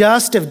day. The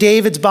dust of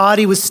David's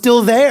body was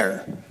still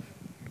there.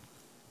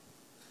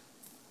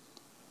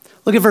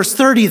 Look at verse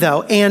 30,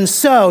 though. And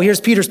so,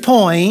 here's Peter's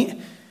point.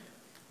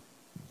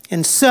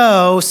 And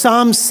so,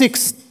 Psalm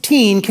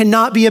 16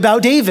 cannot be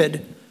about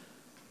David.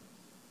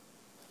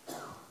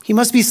 He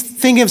must be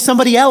thinking of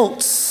somebody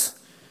else,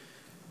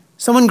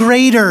 someone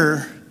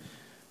greater.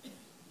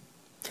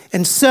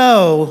 And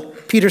so,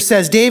 Peter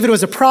says, David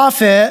was a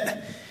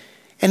prophet,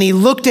 and he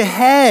looked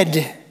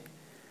ahead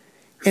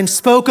and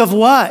spoke of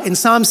what? In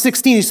Psalm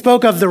 16, he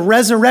spoke of the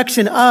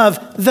resurrection of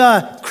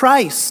the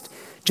Christ.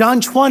 John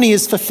 20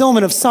 is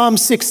fulfillment of Psalm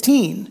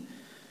 16.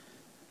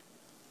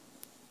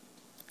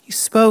 He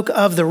spoke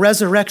of the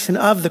resurrection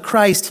of the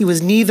Christ. He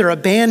was neither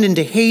abandoned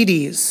to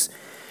Hades,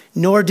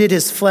 nor did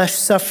his flesh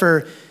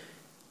suffer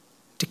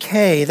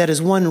decay. That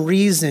is one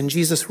reason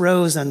Jesus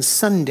rose on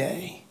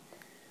Sunday.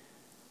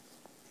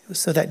 It was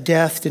so that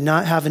death did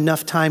not have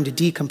enough time to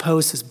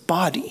decompose his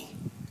body.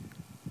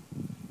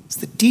 It's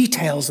the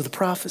details of the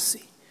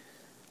prophecy.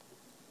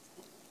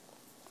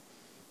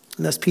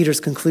 And thus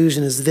Peter's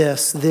conclusion is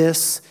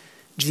this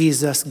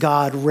Jesus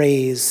God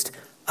raised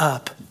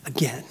up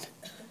again.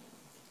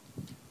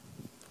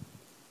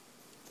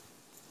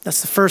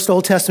 That's the first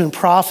Old Testament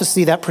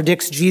prophecy that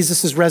predicts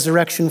Jesus'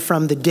 resurrection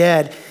from the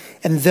dead.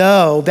 And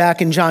though,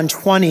 back in John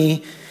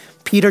 20,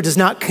 Peter does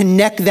not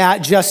connect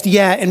that just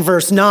yet in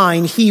verse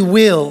 9, he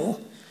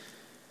will.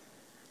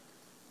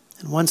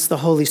 And once the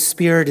Holy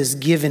Spirit is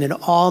given, it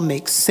all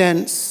makes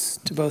sense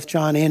to both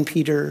John and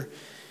Peter.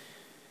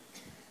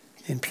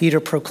 And Peter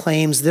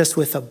proclaims this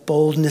with a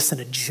boldness and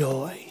a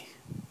joy.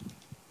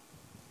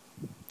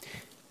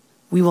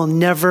 We will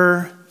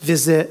never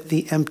visit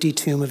the empty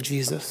tomb of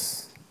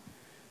Jesus,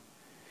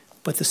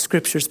 but the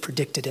scriptures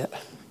predicted it.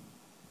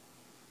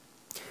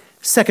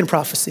 Second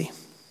prophecy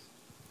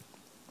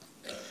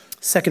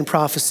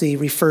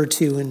referred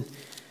to in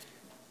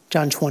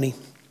John 20.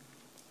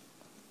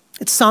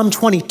 It's Psalm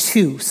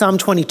 22. Psalm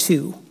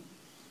 22.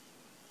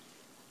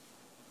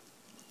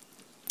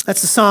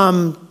 That's the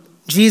psalm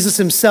Jesus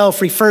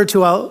himself referred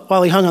to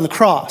while he hung on the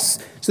cross.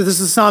 So this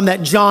is a psalm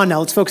that now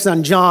let's focus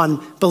on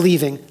John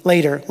believing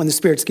later when the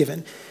Spirit's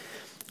given.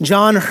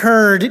 John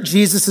heard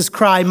Jesus'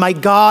 cry, my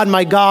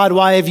God,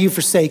 why have you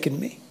forsaken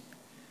me?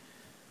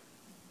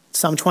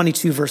 Psalm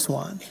 22, verse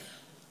 1.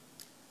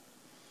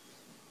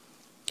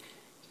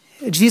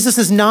 Jesus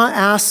is not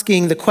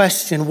asking the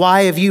question,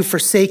 why have you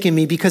forsaken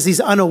me? Because he's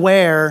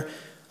unaware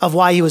of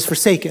why he was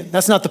forsaken.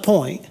 That's not the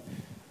point.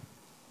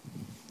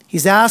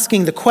 He's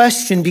asking the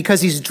question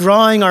because he's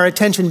drawing our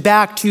attention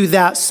back to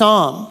that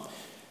psalm.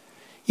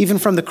 Even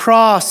from the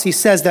cross, he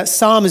says that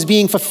psalm is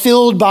being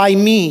fulfilled by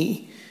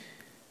me.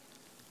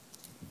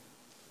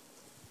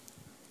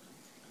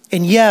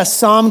 And yes,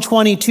 Psalm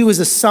 22 is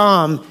a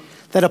psalm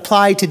that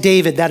applied to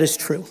David. That is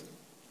true.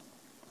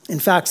 In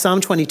fact, Psalm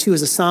 22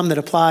 is a psalm that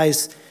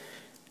applies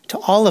to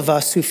all of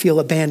us who feel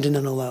abandoned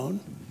and alone.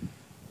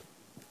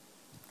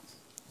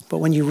 But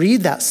when you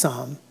read that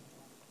psalm,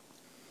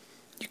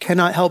 you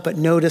cannot help but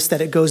notice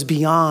that it goes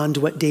beyond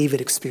what David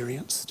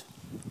experienced.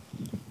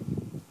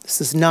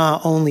 This is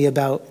not only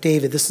about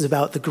David, this is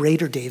about the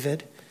greater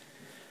David.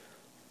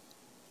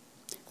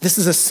 This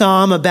is a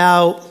psalm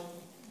about,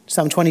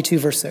 Psalm 22,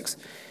 verse 6,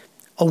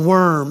 a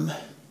worm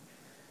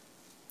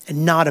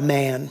and not a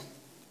man,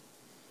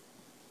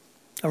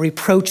 a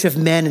reproach of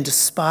men and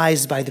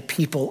despised by the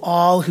people.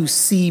 All who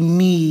see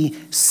me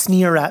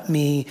sneer at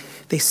me.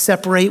 They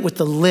separate with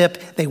the lip.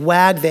 They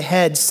wag the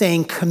head,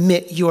 saying,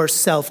 commit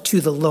yourself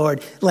to the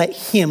Lord. Let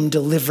him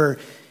deliver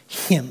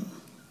him.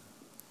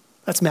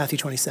 That's Matthew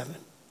 27.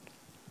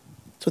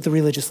 That's what the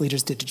religious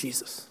leaders did to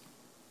Jesus.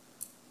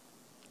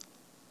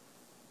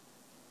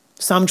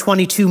 Psalm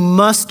 22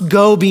 must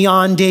go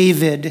beyond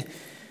David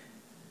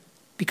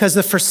because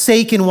the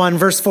forsaken one,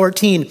 verse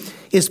 14,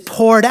 is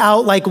poured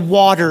out like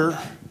water.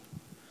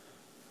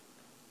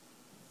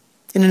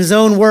 And in his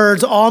own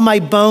words, all my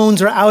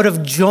bones are out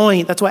of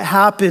joint. That's what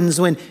happens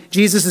when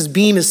Jesus'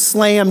 beam is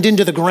slammed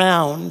into the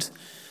ground.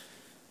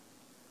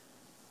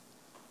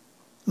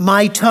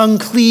 My tongue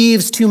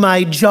cleaves to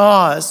my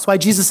jaws. That's why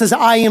Jesus says,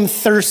 I am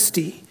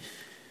thirsty.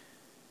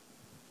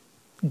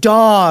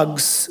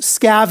 Dogs,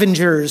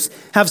 scavengers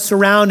have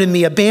surrounded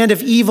me. A band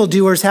of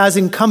evildoers has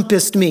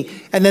encompassed me.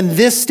 And then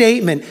this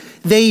statement,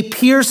 they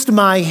pierced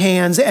my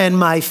hands and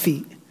my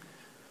feet.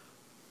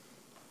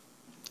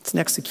 It's an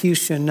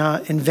execution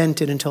not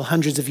invented until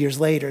hundreds of years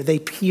later. They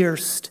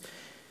pierced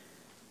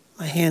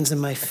my hands and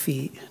my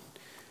feet.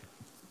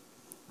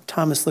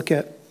 Thomas, look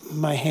at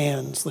my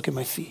hands, look at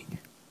my feet.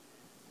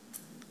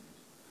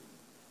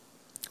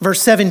 Verse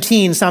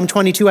 17, Psalm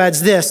 22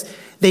 adds this,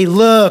 they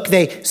look,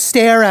 they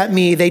stare at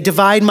me, they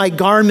divide my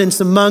garments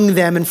among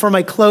them, and for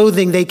my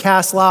clothing they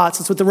cast lots.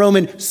 That's what the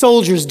Roman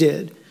soldiers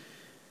did.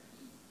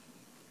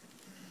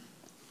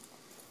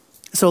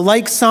 So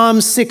like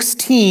Psalm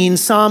 16,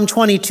 Psalm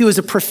 22 is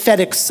a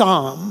prophetic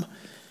psalm.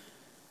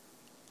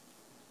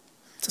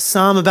 It's a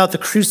psalm about the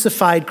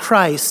crucified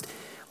Christ.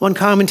 One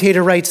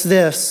commentator writes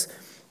this,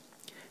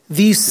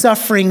 these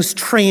sufferings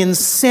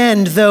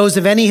transcend those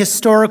of any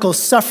historical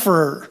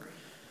sufferer,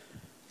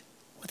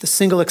 with the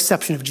single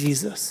exception of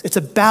Jesus. It's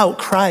about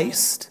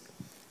Christ.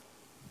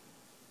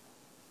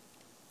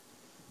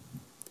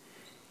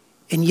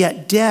 And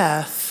yet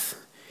death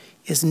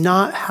is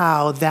not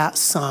how that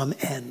psalm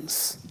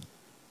ends.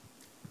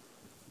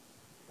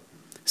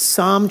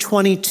 Psalm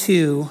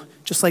 22,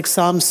 just like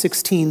Psalm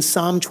 16,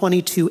 Psalm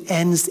 22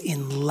 ends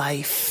in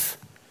life.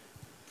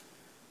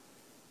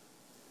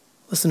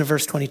 Listen to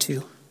verse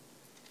 22.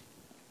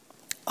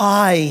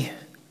 I,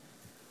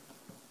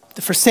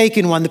 the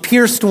forsaken one, the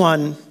pierced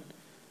one,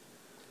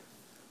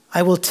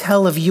 I will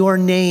tell of your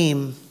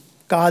name,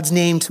 God's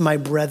name, to my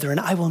brethren.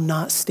 I will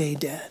not stay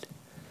dead.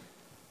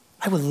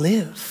 I will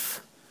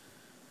live.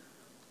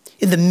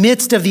 In the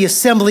midst of the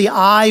assembly,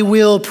 I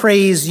will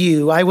praise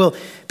you. I will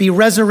be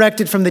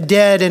resurrected from the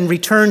dead and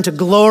return to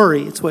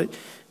glory. It's what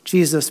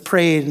Jesus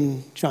prayed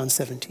in John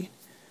 17.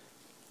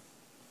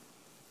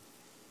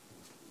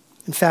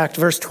 In fact,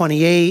 verse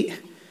 28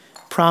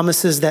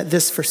 promises that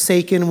this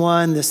forsaken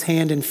one, this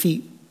hand and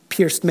feet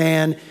pierced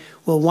man,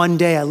 will one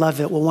day, I love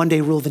it, will one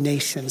day rule the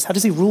nations. How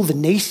does he rule the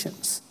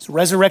nations? He's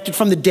resurrected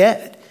from the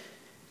dead.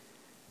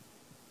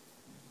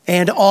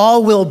 And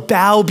all will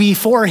bow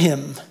before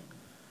him.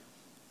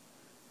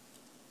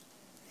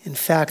 In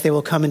fact, they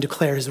will come and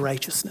declare his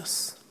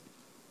righteousness.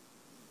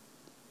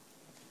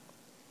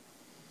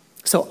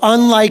 So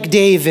unlike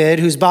David,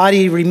 whose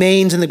body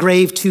remains in the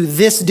grave to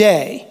this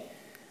day,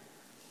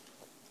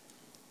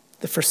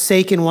 the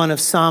forsaken one of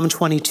Psalm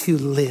 22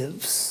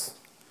 lives.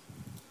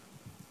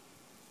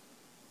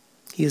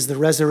 He is the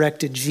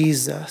resurrected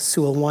Jesus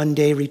who will one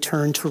day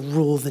return to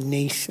rule the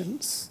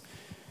nations.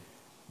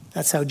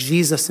 That's how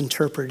Jesus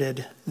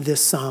interpreted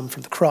this psalm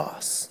from the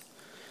cross.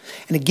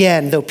 And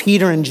again, though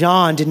Peter and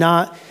John did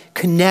not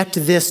connect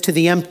this to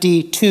the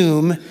empty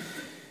tomb,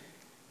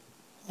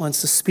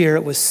 once the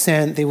Spirit was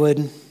sent, they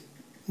would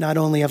not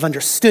only have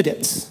understood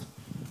it,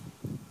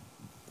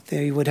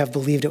 they would have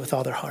believed it with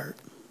all their heart.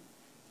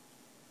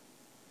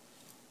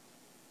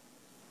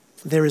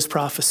 There is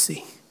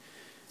prophecy,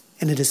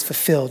 and it is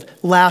fulfilled.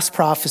 Last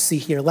prophecy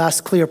here,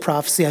 last clear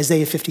prophecy,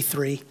 Isaiah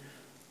 53.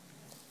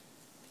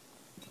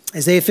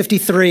 Isaiah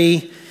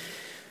 53,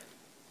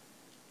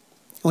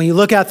 when you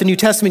look at the New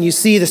Testament, you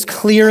see this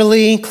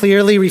clearly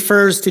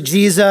refers to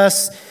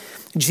Jesus.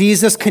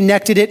 Jesus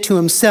connected it to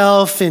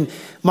himself in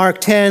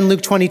Mark 10,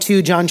 Luke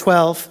 22, John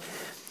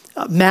 12.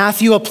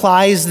 Matthew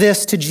applies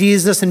this to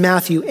Jesus in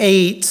Matthew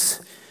 8.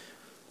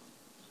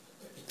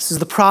 This is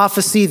the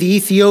prophecy the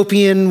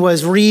Ethiopian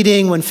was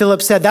reading when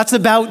Philip said, that's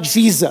about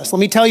Jesus. Let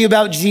me tell you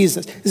about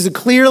Jesus. This is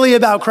clearly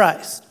about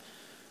Christ.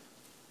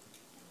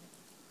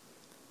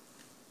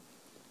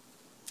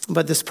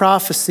 But this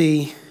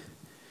prophecy,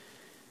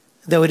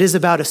 though it is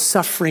about a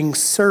suffering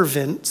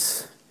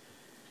servant,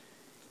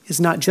 is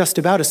not just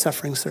about a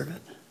suffering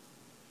servant.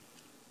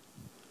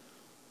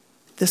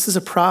 This is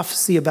a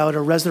prophecy about a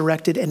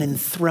resurrected and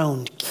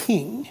enthroned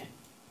king.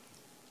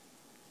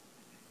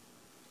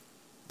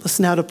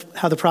 Listen now to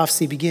how the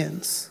prophecy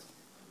begins.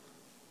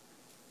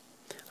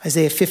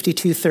 Isaiah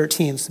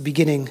 52:13, it's the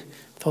beginning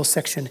of the whole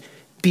section.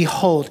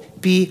 Behold,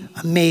 be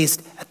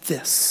amazed at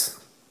this.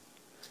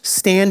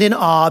 Stand in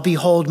awe,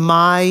 behold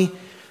my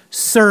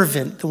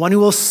servant, the one who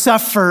will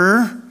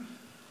suffer.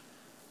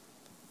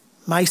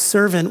 My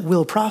servant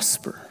will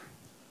prosper.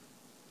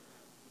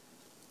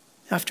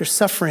 After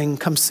suffering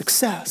comes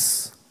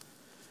success.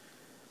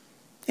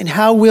 And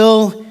how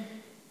will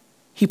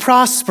he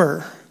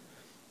prosper?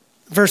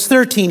 Verse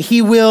 13,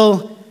 he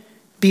will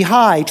be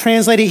high.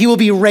 Translated, he will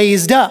be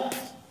raised up.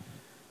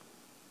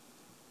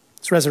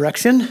 It's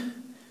resurrection.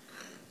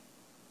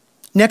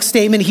 Next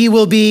statement, he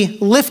will be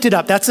lifted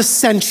up. That's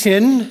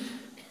ascension,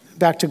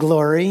 back to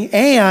glory.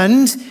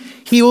 And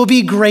he will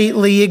be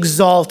greatly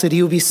exalted.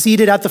 He will be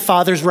seated at the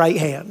Father's right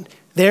hand.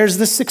 There's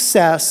the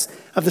success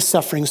of the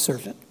suffering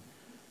servant.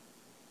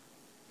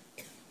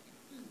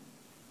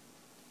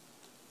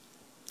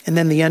 And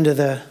then the end of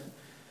the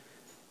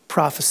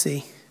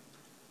prophecy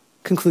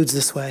concludes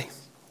this way.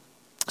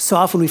 So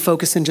often we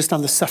focus in just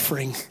on the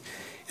suffering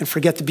and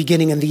forget the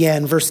beginning and the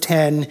end. Verse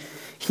 10,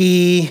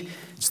 he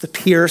is the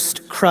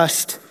pierced,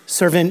 crushed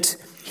servant.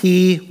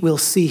 He will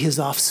see his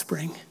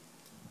offspring.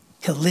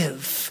 He'll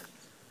live.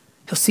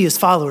 He'll see his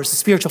followers, the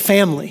spiritual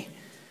family.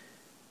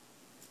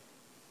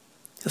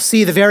 He'll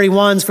see the very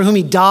ones for whom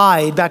he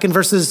died, back in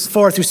verses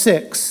 4 through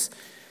 6.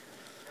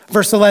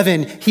 Verse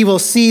 11, he will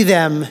see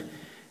them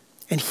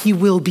and he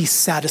will be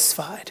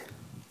satisfied.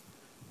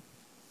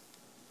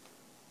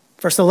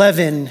 Verse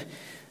 11,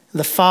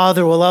 the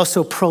Father will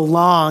also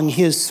prolong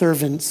his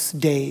servant's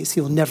days.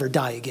 He will never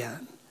die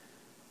again.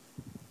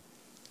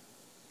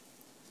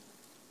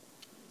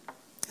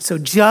 So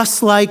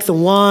just like the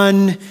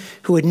one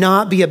who would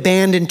not be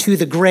abandoned to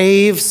the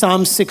grave,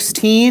 Psalm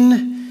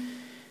 16,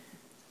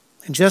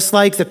 and just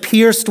like the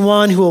pierced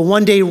one who will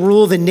one day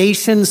rule the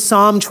nations,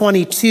 Psalm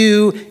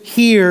 22,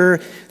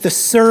 here, the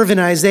servant,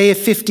 Isaiah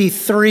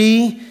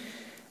 53,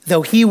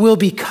 though he will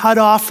be cut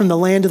off from the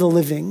land of the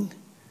living,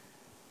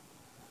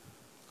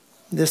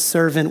 this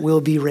servant will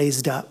be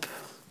raised up.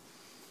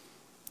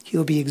 He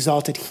will be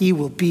exalted. He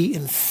will be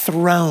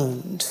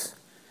enthroned.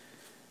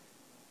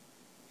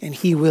 And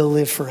he will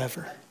live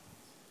forever.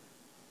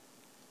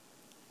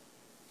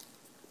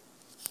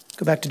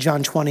 Go back to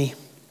John 20.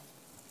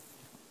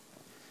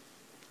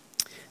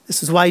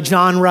 This is why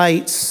John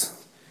writes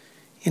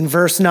in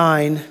verse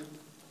 9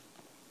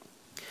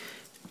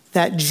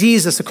 that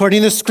Jesus,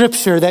 according to the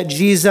scripture, that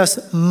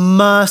Jesus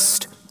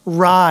must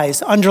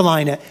rise.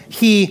 Underline it.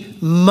 He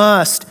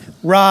must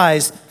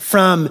rise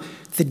from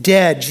the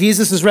dead.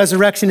 Jesus'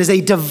 resurrection is a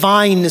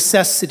divine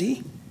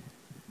necessity.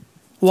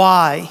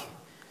 Why?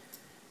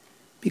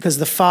 Because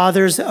the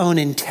Father's own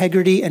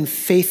integrity and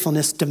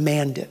faithfulness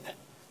demand it.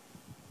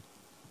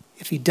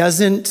 If he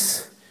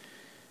doesn't,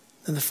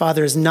 then the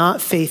Father is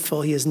not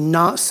faithful, he is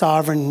not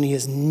sovereign, and he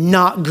is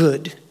not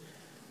good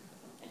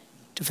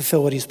to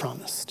fulfill what he's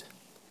promised.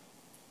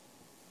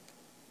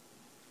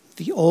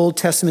 The Old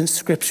Testament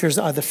scriptures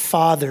are the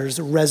Father's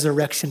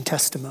resurrection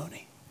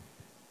testimony.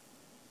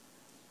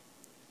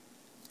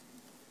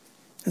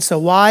 And so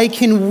why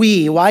can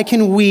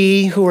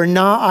we who are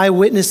not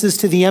eyewitnesses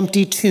to the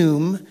empty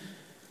tomb,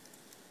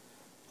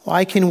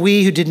 why can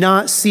we who did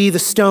not see the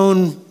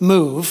stone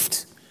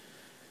moved,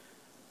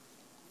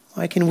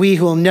 why can we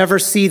who will never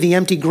see the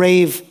empty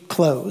grave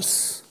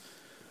close,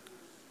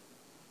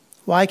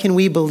 why can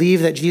we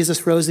believe that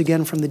Jesus rose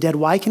again from the dead?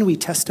 Why can we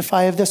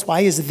testify of this?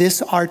 Why is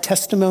this our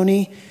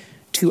testimony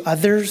to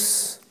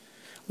others?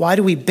 Why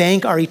do we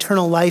bank our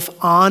eternal life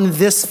on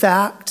this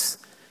fact?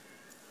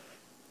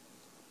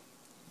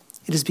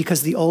 It is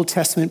because the Old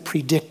Testament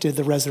predicted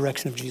the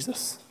resurrection of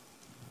Jesus.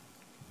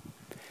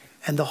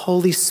 And the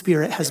Holy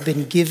Spirit has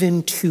been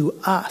given to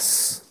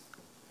us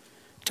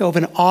to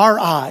open our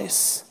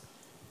eyes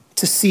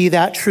to see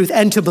that truth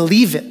and to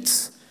believe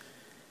it.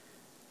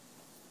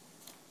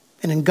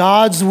 And in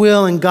God's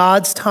will and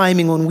God's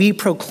timing, when we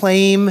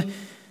proclaim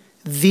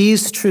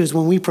these truths,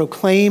 when we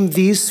proclaim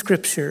these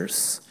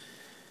scriptures,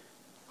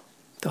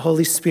 the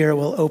Holy Spirit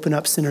will open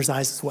up sinners'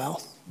 eyes as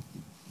well.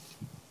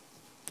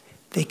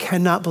 They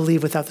cannot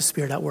believe without the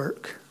Spirit at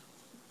work.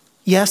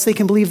 Yes, they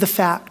can believe the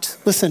fact.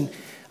 Listen,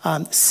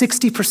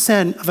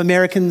 60% of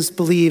Americans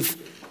believe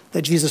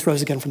that Jesus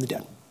rose again from the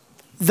dead.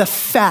 The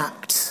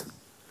fact.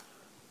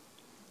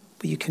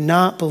 But you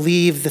cannot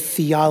believe the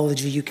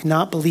theology. You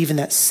cannot believe in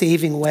that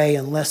saving way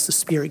unless the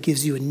Spirit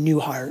gives you a new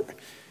heart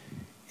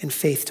and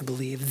faith to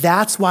believe.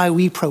 That's why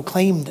we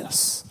proclaim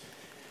this,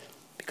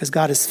 because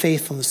God is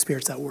faithful and the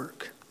Spirit's at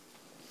work.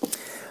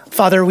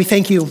 Father, we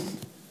thank you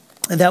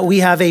that we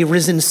have a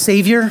risen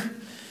Savior.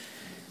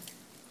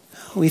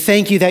 We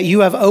thank you that you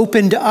have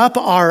opened up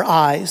our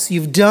eyes.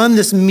 You've done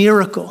this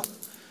miracle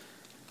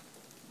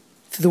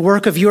through the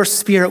work of your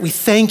Spirit. We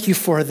thank you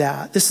for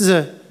that. This is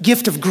a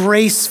gift of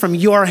grace from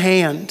your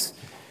hand.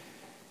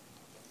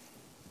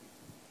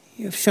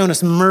 You have shown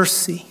us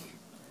mercy.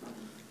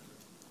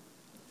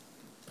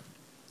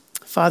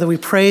 Father, we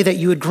pray that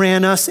you would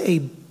grant us a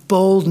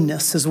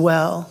boldness as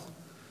well,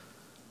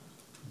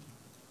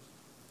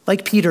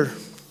 like Peter,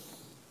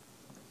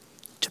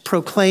 to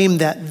proclaim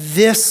that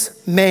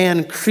this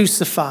man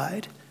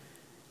crucified,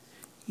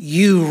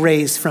 you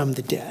raised from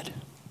the dead.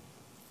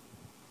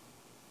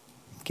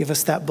 Give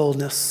us that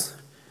boldness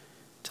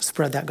to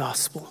spread that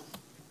gospel.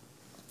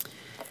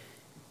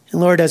 And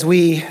Lord, as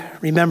we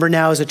remember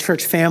now as a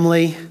church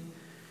family,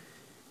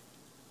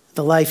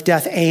 the life,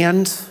 death,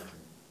 and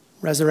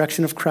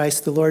resurrection of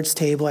Christ, the Lord's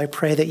table, I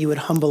pray that you would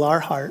humble our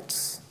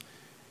hearts.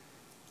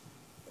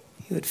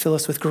 You would fill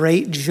us with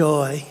great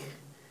joy,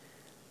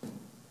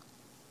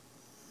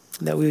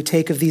 that we would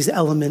take of these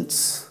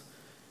elements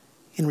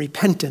in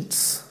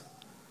repentance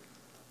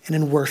and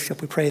in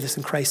worship. We pray this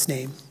in Christ's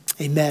name.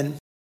 Amen.